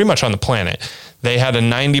people pretty much on the planet. They had a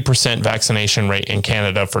 90% vaccination rate in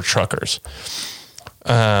Canada for truckers.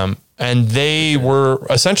 And they were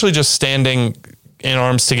essentially just standing in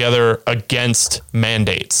arms together against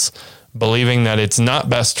mandates, believing that it's not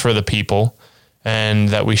best for the people and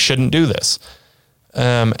that we shouldn't do this.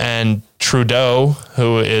 And Trudeau,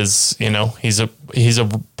 who is, he's a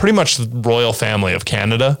pretty much royal family of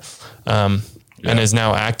Canada, and is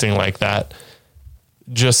now acting like that,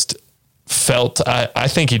 just I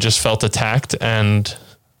think he just felt attacked and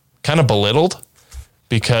kind of belittled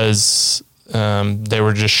because they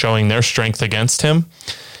were just showing their strength against him.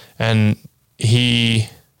 And he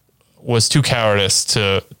was too cowardice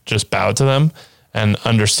to just bow to them and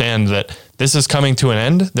understand that this is coming to an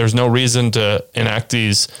end. There's no reason to enact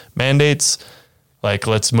these mandates. Like,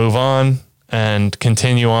 let's move on and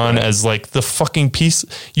continue on as like the fucking peace.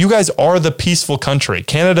 You guys are the peaceful country.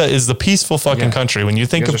 Canada is the peaceful fucking country. When you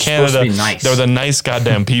think of Canada, they're the nice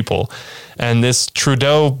goddamn people. And this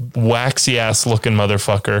Trudeau waxy ass looking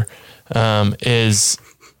motherfucker is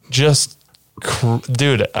just,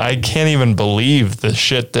 dude, I can't even believe the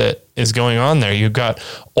shit that is going on there. You've got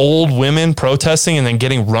old women protesting and then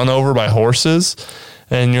getting run over by horses.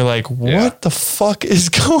 And you're like, what the fuck is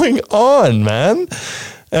going on, man?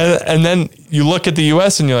 And then you look at the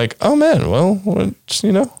U.S. and you're like, oh man, well, just,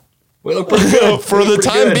 we look pretty good. For the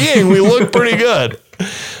time being, we look pretty good.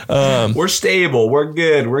 We're stable. We're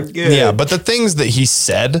good. We're good. Yeah, but the things that he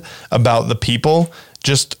said about the people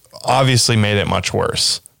just obviously made it much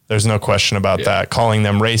worse. There's no question about that. Calling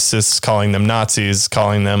them racists, calling them Nazis,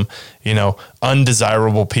 calling them,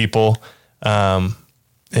 undesirable people.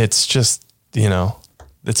 It's just,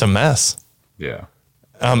 it's a mess. Yeah.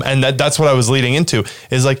 And that's what I was leading into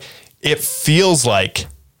is like, it feels like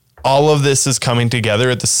all of this is coming together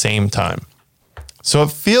at the same time. So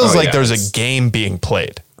it feels like there's a game being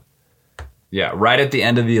played. Yeah. Right at the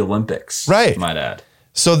end of the Olympics. Right. Might add.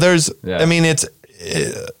 So there's, and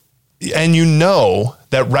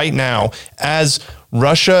that right now, as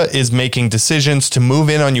Russia is making decisions to move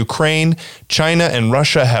in on Ukraine, China and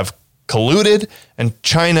Russia have colluded, and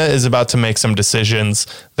China is about to make some decisions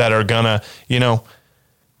that are gonna,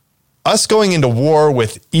 us going into war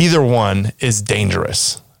with either one is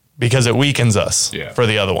dangerous because it weakens us for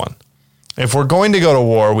the other one. If we're going to go to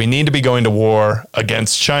war, we need to be going to war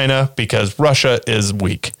against China because Russia is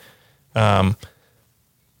weak.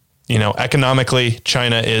 Economically,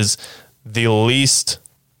 China is the least,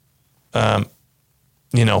 one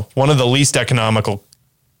of the least economical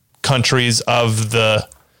countries of the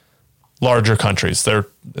larger countries. Their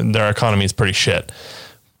economy is pretty shit,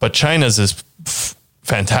 but China's is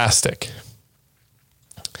fantastic.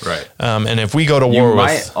 Right. And if we go to war, you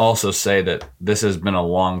might also say that this has been a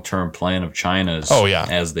long-term plan of China's.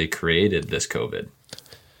 As they created this COVID.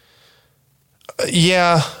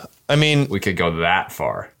 Yeah. I mean, we could go that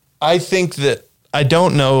far. I think that I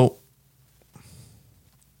don't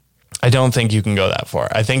think you can go that far.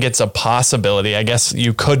 I think it's a possibility. I guess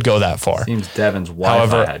you could go that far. Seems Devin's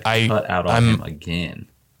Wi-Fi had cut out on him again.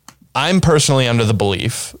 I'm personally under the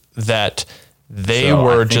belief that they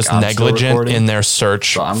were just negligent in their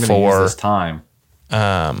search for use this time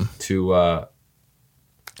to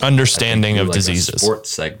understanding of diseases. A sports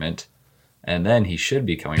segment, and then he should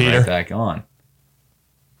be coming right back on.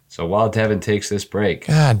 So while Devin takes this break,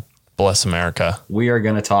 God bless America, we are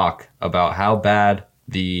going to talk about how bad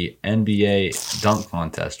the NBA dunk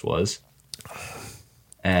contest was,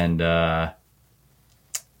 and it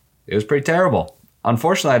was pretty terrible.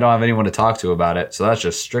 Unfortunately, I don't have anyone to talk to about it, so that's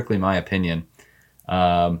just strictly my opinion.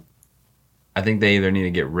 I think they either need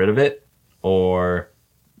to get rid of it or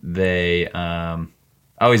they... oh,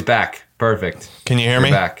 he's back. Perfect. Can you hear me?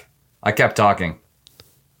 Back. I kept talking.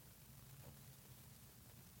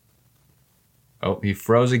 Oh, he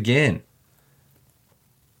froze again.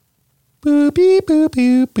 Boop, beep, boop,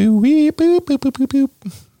 boop, boop, boop, boop, boop, boop, boop.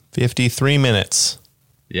 53 minutes.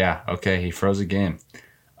 Yeah, okay, he froze again.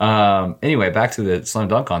 Anyway, back to the slam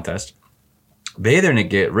dunk contest. They either need to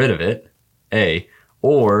get rid of it,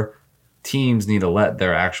 or teams need to let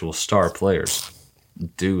their actual star players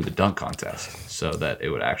do the dunk contest so that it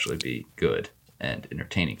would actually be good and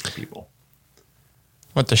entertaining for people.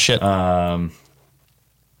 What the shit? Yeah,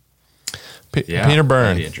 Peter Byrne.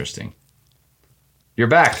 That'd be interesting. You're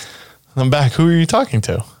back. I'm back. Who are you talking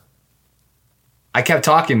to? I kept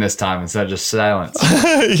talking this time instead of just silence.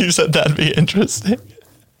 You said that'd be interesting.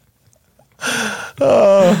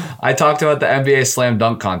 I talked about the NBA slam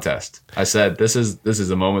dunk contest. I said this is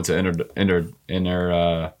a moment to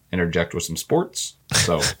interject with some sports.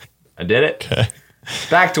 So I did it. Okay.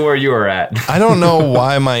 Back to where you were at. I don't know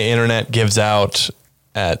why my internet gives out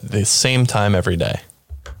at the same time every day.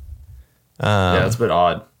 Yeah, it's a bit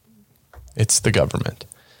odd. It's the government.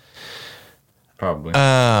 Probably.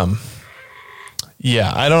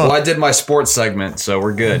 Yeah, I don't. Well, I did my sports segment, so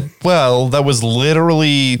we're good. Well, that was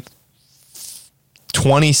literally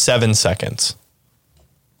 27 seconds.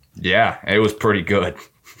 Yeah, it was pretty good.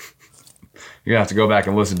 You're gonna have to go back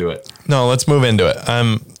and listen to it. No, let's move into it.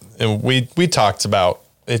 We talked about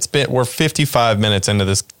we're 55 minutes into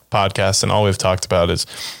this podcast, and all we've talked about is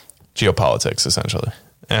geopolitics essentially.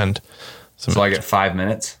 And so I get 5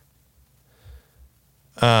 minutes.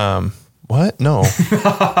 What? No.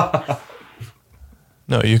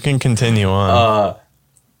 No, you can continue on.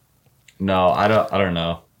 No, I don't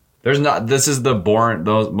know. This is the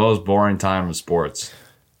most boring time of sports.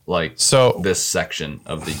 Like this section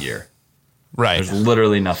of the year. Right. There's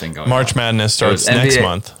literally nothing going on. March Madness starts next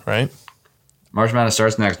month, right? March Madness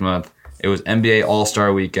starts next month. It was NBA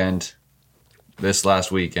All-Star Weekend this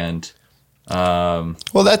last weekend. Well,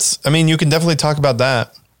 you can definitely talk about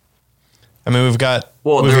that. I mean, we've got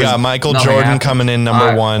Michael Jordan coming in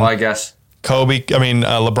number one. Well, I guess.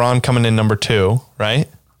 LeBron coming in number 2, right?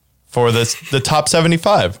 For the top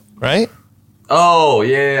 75, right? Oh,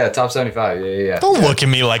 yeah, top 75. Yeah. Don't look at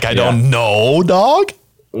me like I don't know, dog.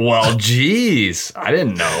 Well, geez. I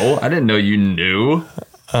didn't know. I didn't know you knew.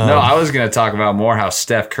 No, I was going to talk about more how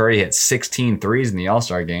Steph Curry hit 16 threes in the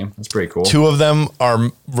All-Star game. That's pretty cool. 2 of them are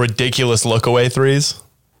ridiculous look-away threes.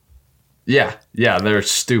 Yeah, they're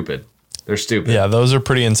stupid. They're stupid. Yeah, those are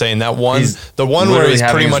pretty insane. The one where he's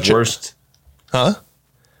pretty much worst. Huh?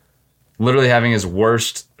 Literally having his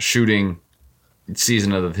worst shooting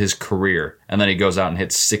season of his career, and then he goes out and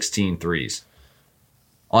hits 16 threes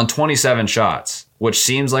on 27 shots, which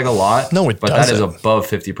seems like a lot. No, it but doesn't. That is above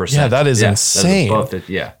 50%. Yeah, that is insane. That is above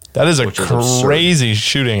 50, yeah. That is a crazy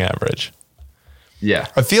shooting average. Yeah.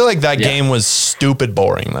 I feel like that game was stupid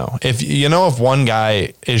boring, though. If one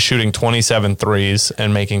guy is shooting 27 threes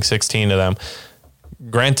and making 16 of them,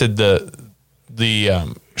 granted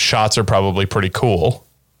the shots are probably pretty cool.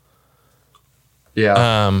 Yeah.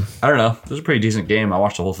 I don't know. It was a pretty decent game. I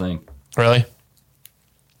watched the whole thing. Really?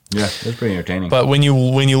 Yeah, it was pretty entertaining. But when you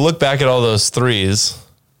look back at all those threes,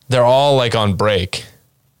 they're all like on break.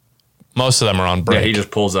 Most of them are on break. Yeah, he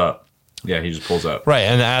just pulls up. Right.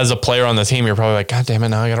 And as a player on the team, you're probably like, God damn it,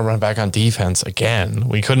 now I got to run back on defense again.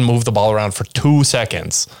 We couldn't move the ball around for 2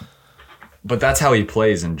 seconds. But that's how he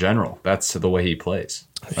plays in general. That's the way he plays.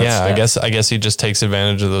 I guess he just takes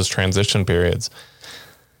advantage of those transition periods.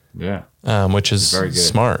 Yeah. Which is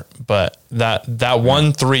smart. But that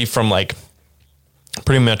 1 3 from like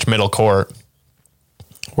pretty much middle court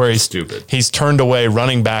where he's stupid. He's turned away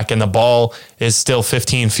running back and the ball is still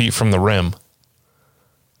 15 feet from the rim.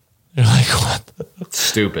 You're like, what?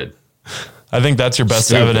 Stupid. I think that's your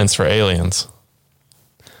best evidence for aliens.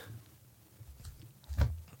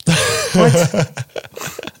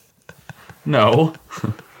 What? No.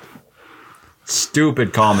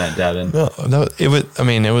 Stupid comment, Devin. No,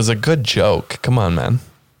 it was a good joke. Come on, man.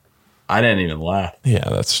 I didn't even laugh. Yeah,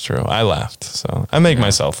 that's true. I laughed, so I make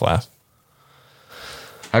myself laugh.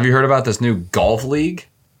 Have you heard about this new golf league?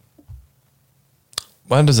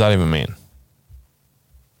 What does that even mean?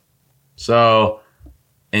 So,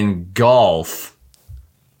 in golf,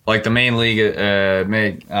 like the main league, I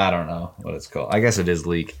don't know what it's called. I guess it is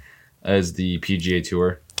league, is the PGA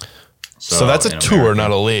Tour. So that's a tour,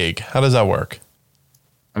 not a league. How does that work?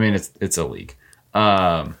 I mean, it's a league. So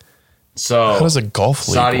how does a golf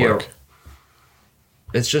league work?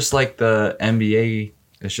 It's just like the NBA.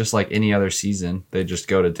 It's just like any other season. They just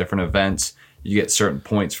go to different events. You get certain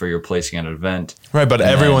points for your placing at an event. Right, but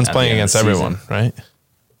everyone's playing against everyone, right?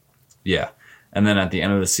 Yeah. And then at the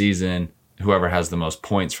end of the season, whoever has the most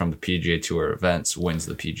points from the PGA Tour events wins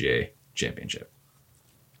the PGA Championship.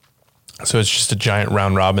 So it's just a giant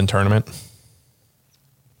round robin tournament?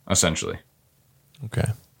 Essentially. Okay.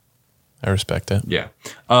 I respect it. Yeah.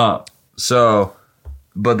 But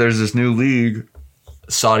there's this new league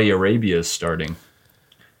Saudi Arabia is starting,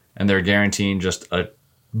 and they're guaranteeing just a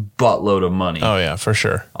buttload of money. Oh, yeah, for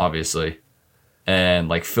sure. Obviously. And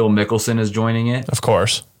like Phil Mickelson is joining it. Of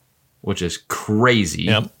course. Which is crazy.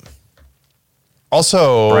 Yep.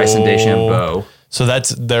 Also, Bryson DeChambeau. So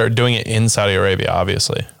they're doing it in Saudi Arabia,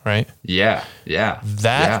 obviously, right? Yeah.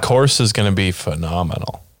 That course is going to be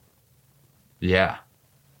phenomenal. Yeah.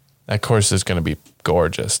 That course is going to be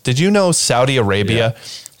gorgeous. Did you know Saudi Arabia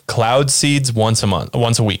cloud seeds once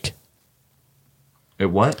a week? It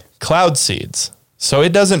what? Cloud seeds. So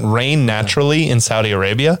it doesn't rain naturally in Saudi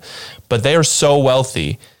Arabia, but they are so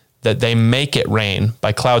wealthy that they make it rain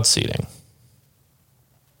by cloud seeding.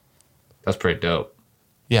 That's pretty dope.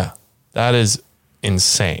 Yeah, that is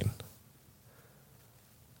insane.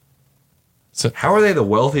 So how are they the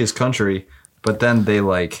wealthiest country, but then they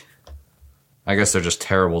like, I guess they're just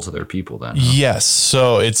terrible to their people then? Huh? Yes.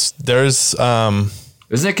 So there's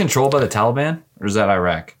isn't it controlled by the Taliban, or is that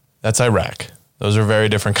Iraq? That's Iraq. Those are very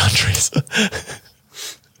different countries.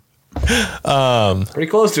 Pretty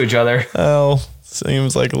close to each other. Oh,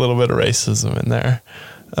 seems like a little bit of racism in there.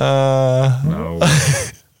 No.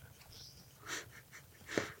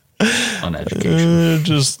 Uneducation.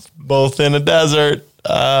 Just both in a desert.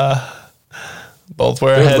 Both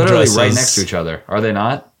wear they're headdresses. Literally right next to each other, are they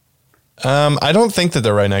not? I don't think that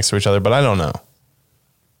they're right next to each other, but I don't know.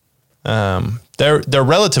 They're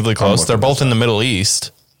relatively close. They're both in the Middle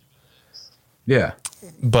East. Yeah.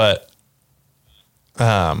 But,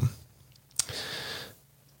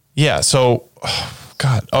 yeah, so,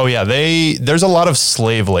 God. Oh, yeah, there's a lot of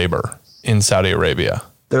slave labor in Saudi Arabia.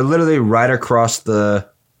 They're literally right across the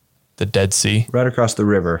Dead Sea. Right across the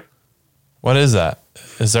river. What is that?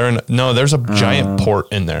 Is there no, there's a giant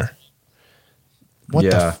port in there. What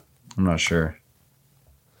I'm not sure.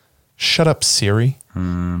 Shut up, Siri.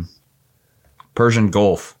 Persian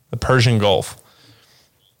Gulf. The Persian Gulf.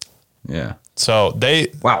 Yeah. So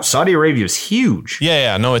wow, Saudi Arabia is huge.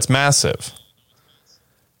 Yeah, no, it's massive.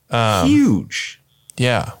 Huge.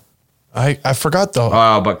 Yeah. I forgot though.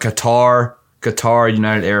 But Qatar,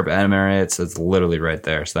 United Arab Emirates, it's literally right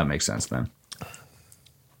there. So that makes sense then.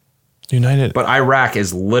 But Iraq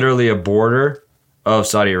is literally a border of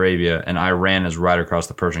Saudi Arabia, and Iran is right across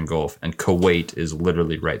the Persian Gulf, and Kuwait is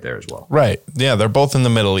literally right there as well. Right. Yeah, they're both in the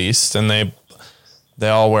Middle East, and they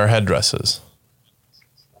all wear headdresses.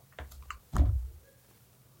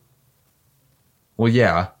 Well,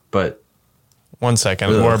 yeah, but... One second.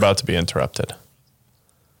 We're about to be interrupted.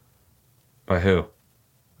 By who?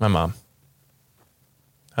 My mom.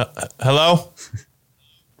 Hello?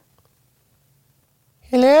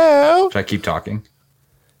 Hello? Should I keep talking?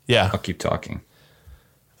 Yeah. I'll keep talking.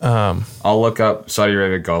 I'll look up Saudi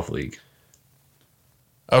Arabia Golf League.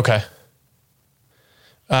 Okay.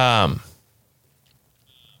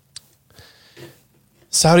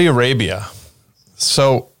 Saudi Arabia.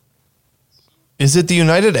 So, is it the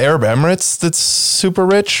United Arab Emirates that's super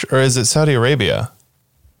rich, or is it Saudi Arabia?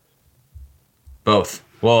 Both.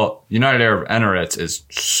 Well, United Arab Emirates is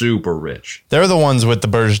super rich. They're the ones with the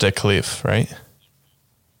Burj Khalifa, right?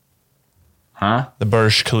 Huh? The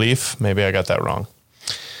Burj Khalifa. Maybe I got that wrong.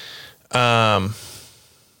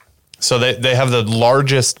 So they have the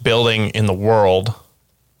largest building in the world.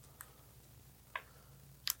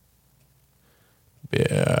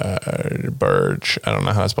 Burj. I don't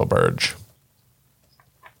know how to spell Burj.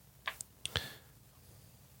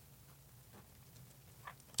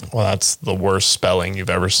 Well, that's the worst spelling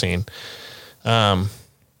you've ever seen. I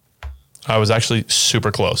was actually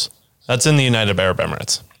super close. That's in the United Arab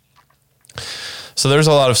Emirates. So there's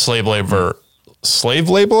a lot of slave labor. Slave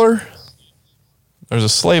labeler? There's a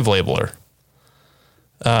slave labeler.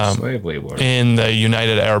 Slave labeler. In the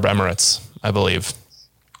United Arab Emirates, I believe.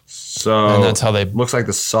 So and that's how they... Looks like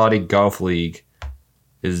the Saudi Golf League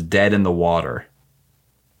is dead in the water.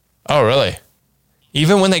 Oh, really?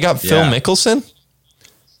 Even when they got Phil Mickelson?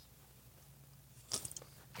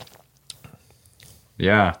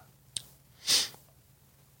 Yeah.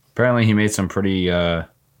 Apparently he made some pretty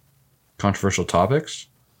controversial topics.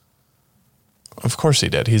 Of course he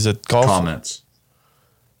did. He's a golfer. Comments.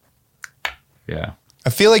 Yeah. I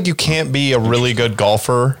feel like you can't be a really good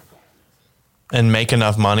golfer and make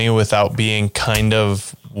enough money without being kind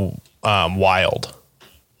of wild.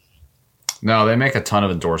 No, they make a ton of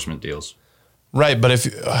endorsement deals. Right, but if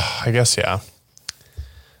I guess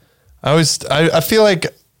I feel like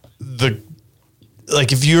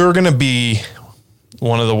if you're gonna be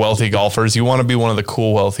one of the wealthy golfers, you want to be one of the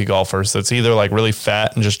cool wealthy golfers that's either like really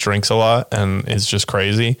fat and just drinks a lot and is just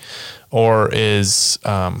crazy, or is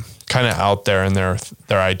kind of out there in their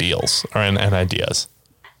ideals and ideas.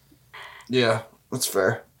 Yeah, that's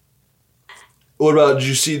fair. What about, did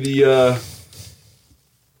you see the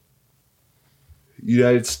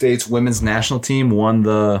United States women's national team won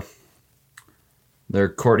their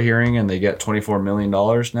court hearing and they get $24 million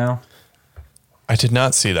now? I did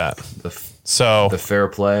not see that. The fair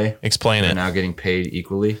play. Explain it. They're now getting paid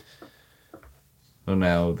equally. So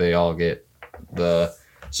now they all get the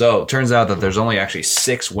So it turns out that there's only actually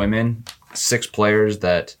 6 players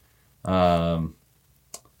that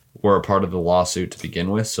were a part of the lawsuit to begin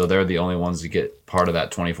with. So they're the only ones to get part of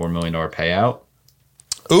that $24 million payout.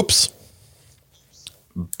 Oops.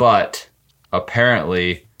 But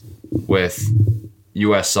apparently with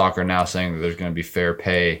U.S. soccer now saying that there's going to be fair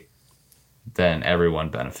pay, then everyone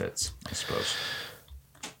benefits, I suppose.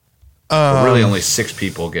 But really only 6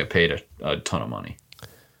 people get paid a ton of money.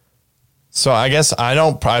 So I guess I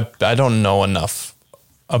don't know enough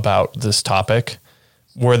about this topic.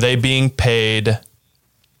 Were they being paid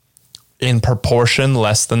in proportion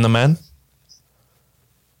less than the men?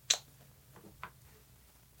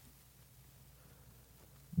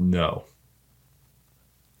 No.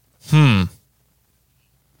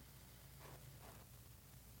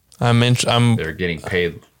 They're getting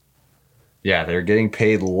paid. Yeah, they're getting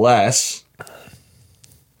paid less,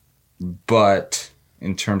 but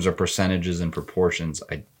in terms of percentages and proportions,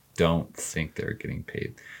 I don't think they're getting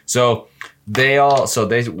paid. So they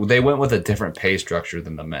went with a different pay structure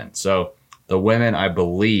than the men. So the women, I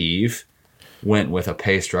believe, went with a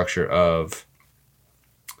pay structure of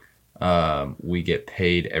we get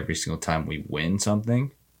paid every single time we win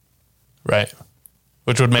something. Right.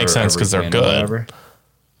 Which would make sense because they're good.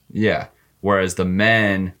 Yeah. Whereas the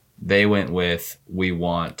men, they went with we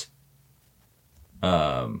want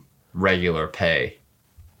regular pay.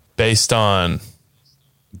 Based off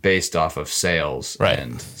of sales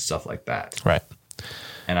and stuff like that. Right.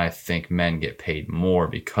 And I think men get paid more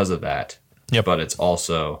because of that. Yep. But it's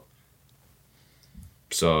also,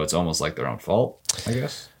 so it's almost like their own fault, I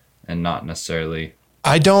guess. And not necessarily.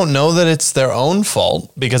 I don't know that it's their own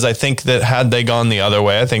fault, because I think that had they gone the other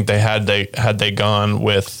way, I think had they gone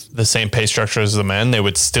with the same pay structure as the men, they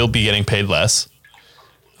would still be getting paid less,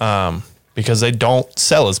 because they don't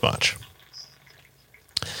sell as much.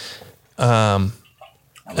 And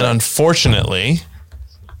unfortunately,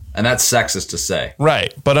 and that's sexist to say,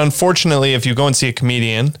 right? But unfortunately, if you go and see a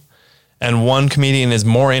comedian, and one comedian is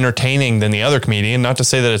more entertaining than the other comedian, not to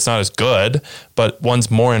say that it's not as good, but one's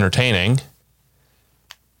more entertaining,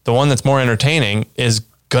 the one that's more entertaining is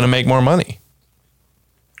going to make more money.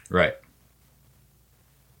 Right.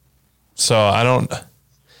 So I don't.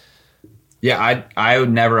 Yeah, I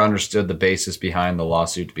never understood the basis behind the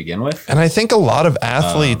lawsuit to begin with. And I think a lot of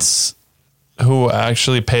athletes who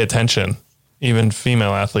actually pay attention, even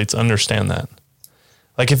female athletes, understand that.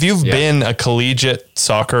 Like if you've been a collegiate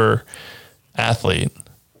soccer athlete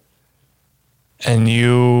and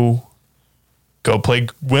you go play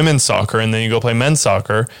women's soccer and then you go play men's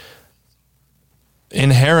soccer,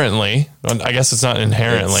 inherently, I guess it's not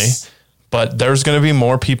inherently, but there's going to be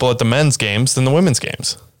more people at the men's games than the women's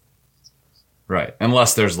games. Right.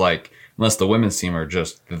 Unless the women's team are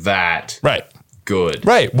just that good.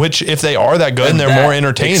 Right. Which if they are that good and they're more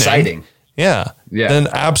entertaining, exciting. Yeah. Then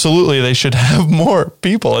absolutely they should have more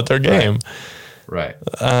people at their game. Right.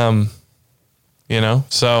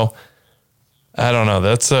 So I don't know.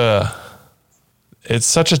 It's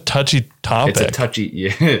such a touchy topic. It's a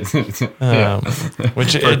touchy,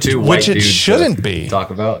 which it shouldn't be. Talk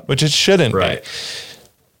about. Which it shouldn't be.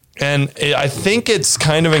 And I think it's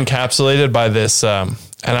kind of encapsulated by this, and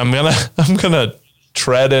I'm gonna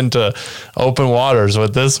tread into open waters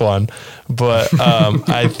with this one, but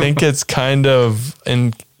I think it's kind of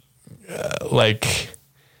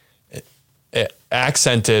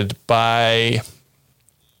accented by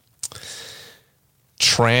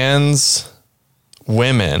trans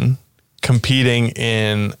women competing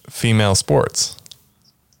in female sports.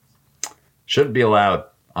 Shouldn't be allowed.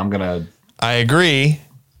 I agree.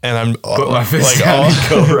 And I'm put my fist down and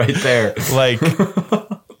go right there. Like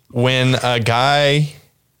when a guy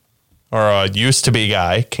or a used to be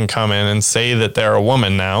guy can come in and say that they're a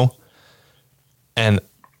woman now and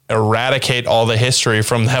eradicate all the history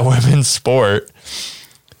from that women's sport.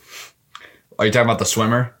 Are you talking about the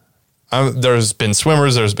swimmer? There's been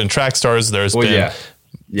swimmers, there's been track stars, there's been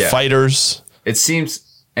fighters. It seems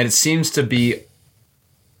to be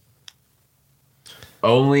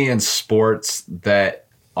only in sports that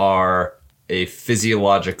are a serious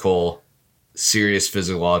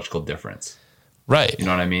physiological difference. Right. You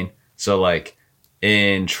know what I mean? So like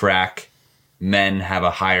in track, men have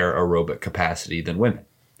a higher aerobic capacity than women.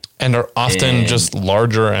 And are often just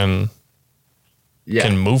larger and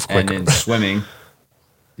can move quicker. And in swimming,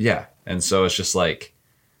 and so it's just like,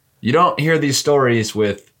 you don't hear these stories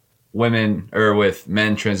with women or with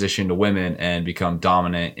men transition to women and become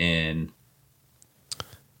dominant in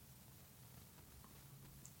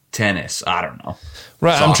tennis. I don't know.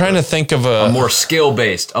 Right. Soccer. I'm trying to think of a more skill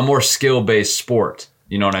based sport.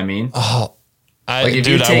 You know what I mean? Oh,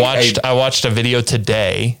 I watched a video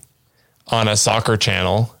today on a soccer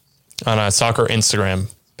channel, on a soccer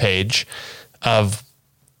Instagram page of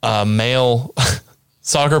a male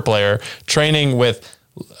soccer player training with,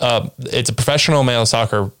 it's a professional male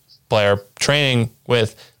soccer player training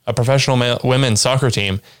with a professional women's soccer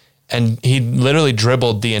team. And he literally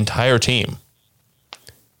dribbled the entire team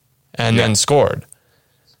and then scored.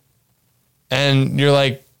 And you're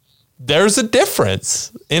like, there's a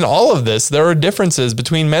difference in all of this. There are differences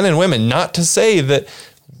between men and women. Not to say that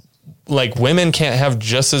like women can't have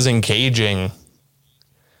just as engaging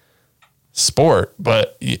sport,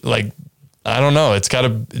 but like, I don't know. It's gotta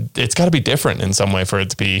be different in some way for it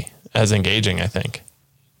to be as engaging, I think.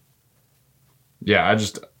 Yeah.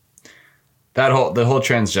 the whole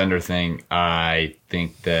transgender thing, I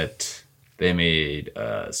think that they made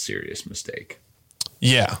a serious mistake.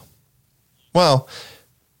 Yeah. Well,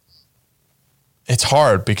 it's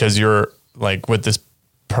hard because you're like with this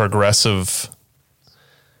progressive,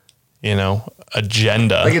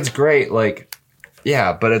 agenda. Like, it's great. Like,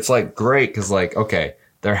 yeah, but it's like great because like, okay,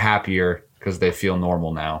 they're happier because they feel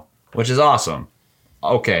normal now, which is awesome.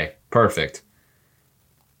 Okay, perfect.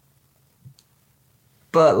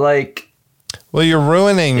 But like, well, you're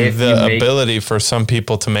ruining the ability for some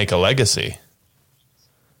people to make a legacy.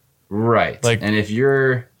 Right. Like, and if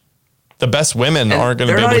you're... The best women aren't going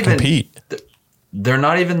to be able to compete. They're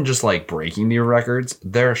not even just like breaking new records.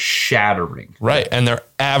 They're shattering. Right. And they're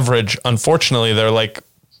average. Unfortunately, they're like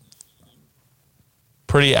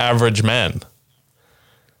pretty average men.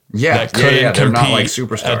 Yeah. That couldn't They're compete not like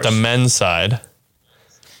superstars at the men's side.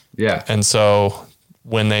 Yeah. And so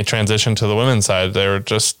when they transition to the women's side, they're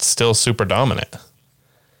just still super dominant.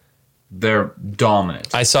 They're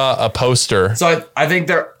dominant. I saw a poster. So I think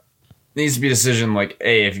there needs to be a decision like,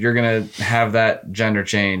 hey, if you're going to have that gender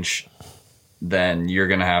change, then you're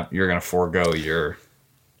going to forego your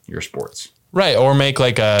sports. Right. Or make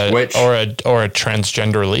like a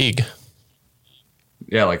transgender league.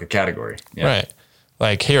 Yeah. Like a category. Yeah. Right.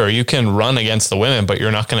 Like, here, you can run against the women, but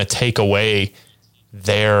you're not going to take away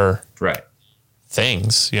their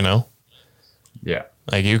things, Yeah.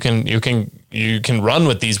 Like you can run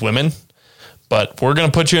with these women, but we're going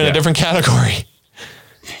to put you in a different category.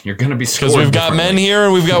 You're going to be scored because we've got men here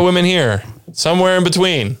and we've got women here, somewhere in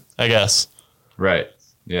between, I guess. Right.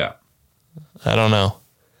 Yeah. I don't know.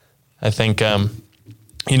 I think,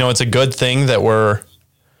 it's a good thing that we're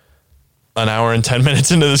an hour and 10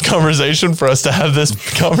 minutes into this conversation for us to have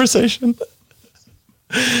this conversation.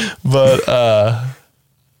 But,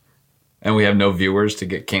 and we have no viewers to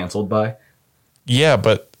get canceled by. Yeah,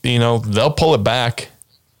 but they'll pull it back.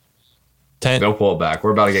 They'll pull it back.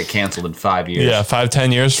 We're about to get canceled in 5 years. Yeah,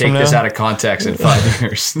 5-10 years from now. Take this out of context in 5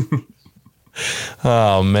 years.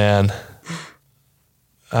 Oh man,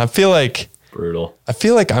 I feel like brutal. I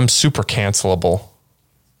feel like I'm super cancelable.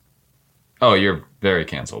 Oh, you're very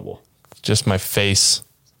cancelable. Just my face.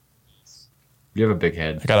 You have a big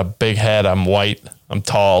head. I got a big head. I'm white. I'm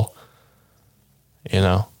tall.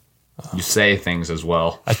 You say things as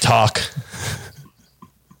well. I talk.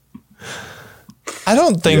 I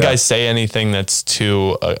don't think I say anything that's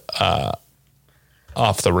too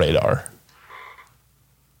off the radar.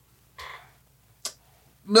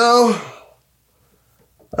 No.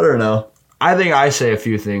 I don't know. I think I say a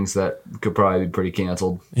few things that could probably be pretty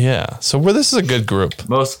canceled. Yeah. So this is a good group.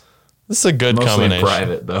 This is a good combination. Mostly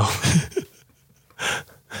private, though.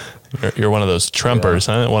 You're one of those Trumpers,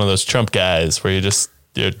 huh? One of those Trump guys where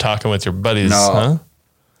you're talking with your buddies, huh?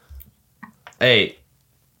 Hey,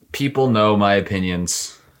 people know my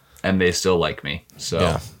opinions and they still like me. So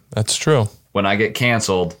yeah, that's true. When I get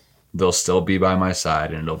canceled, they'll still be by my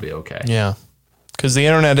side and it'll be okay. Yeah. Because the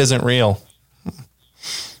internet isn't real.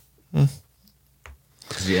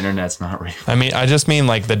 Because the internet's not real. I mean, I just mean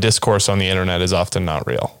like the discourse on the internet is often not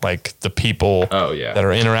real. Like the people that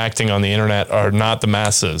are interacting on the internet are not the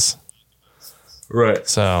masses. Right.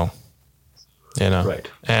 So, Right.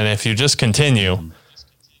 And if you just continue,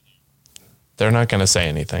 they're not going to say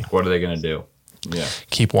anything. What are they going to do? Yeah.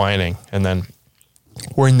 Keep whining. And then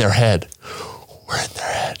we're in their head. We're in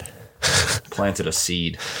their head. Planted a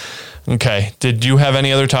seed. Okay. Did you have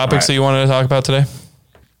any other topics that you wanted to talk about today?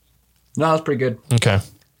 No, that's pretty good. Okay.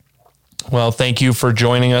 Well, thank you for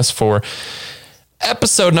joining us for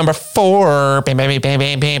episode number 4.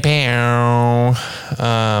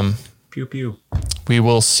 Pew pew. We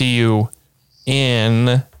will see you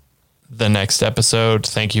in the next episode.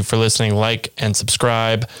 Thank you for listening. Like and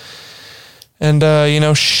subscribe. And,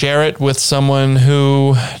 share it with someone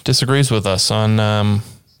who disagrees with us on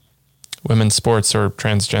women's sports or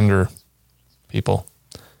transgender people.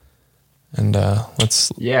 and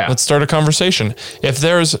let's start a conversation. If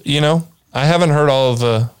there's, I haven't heard all of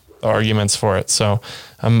the arguments for it, so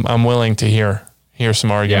I'm willing to hear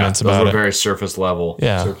some arguments about it. Those are very surface level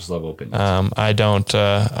opinions. I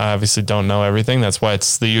obviously don't know everything. That's why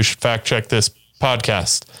it's you should fact check this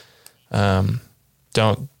podcast.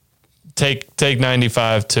 Don't take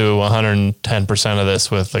 95 to 110% of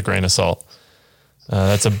this with a grain of salt.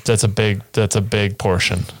 That's a big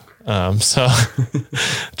portion. So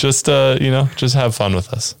just have fun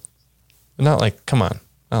with us. Come on,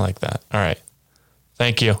 not like that. All right.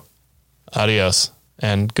 Thank you. Adios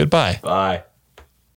and goodbye. Bye.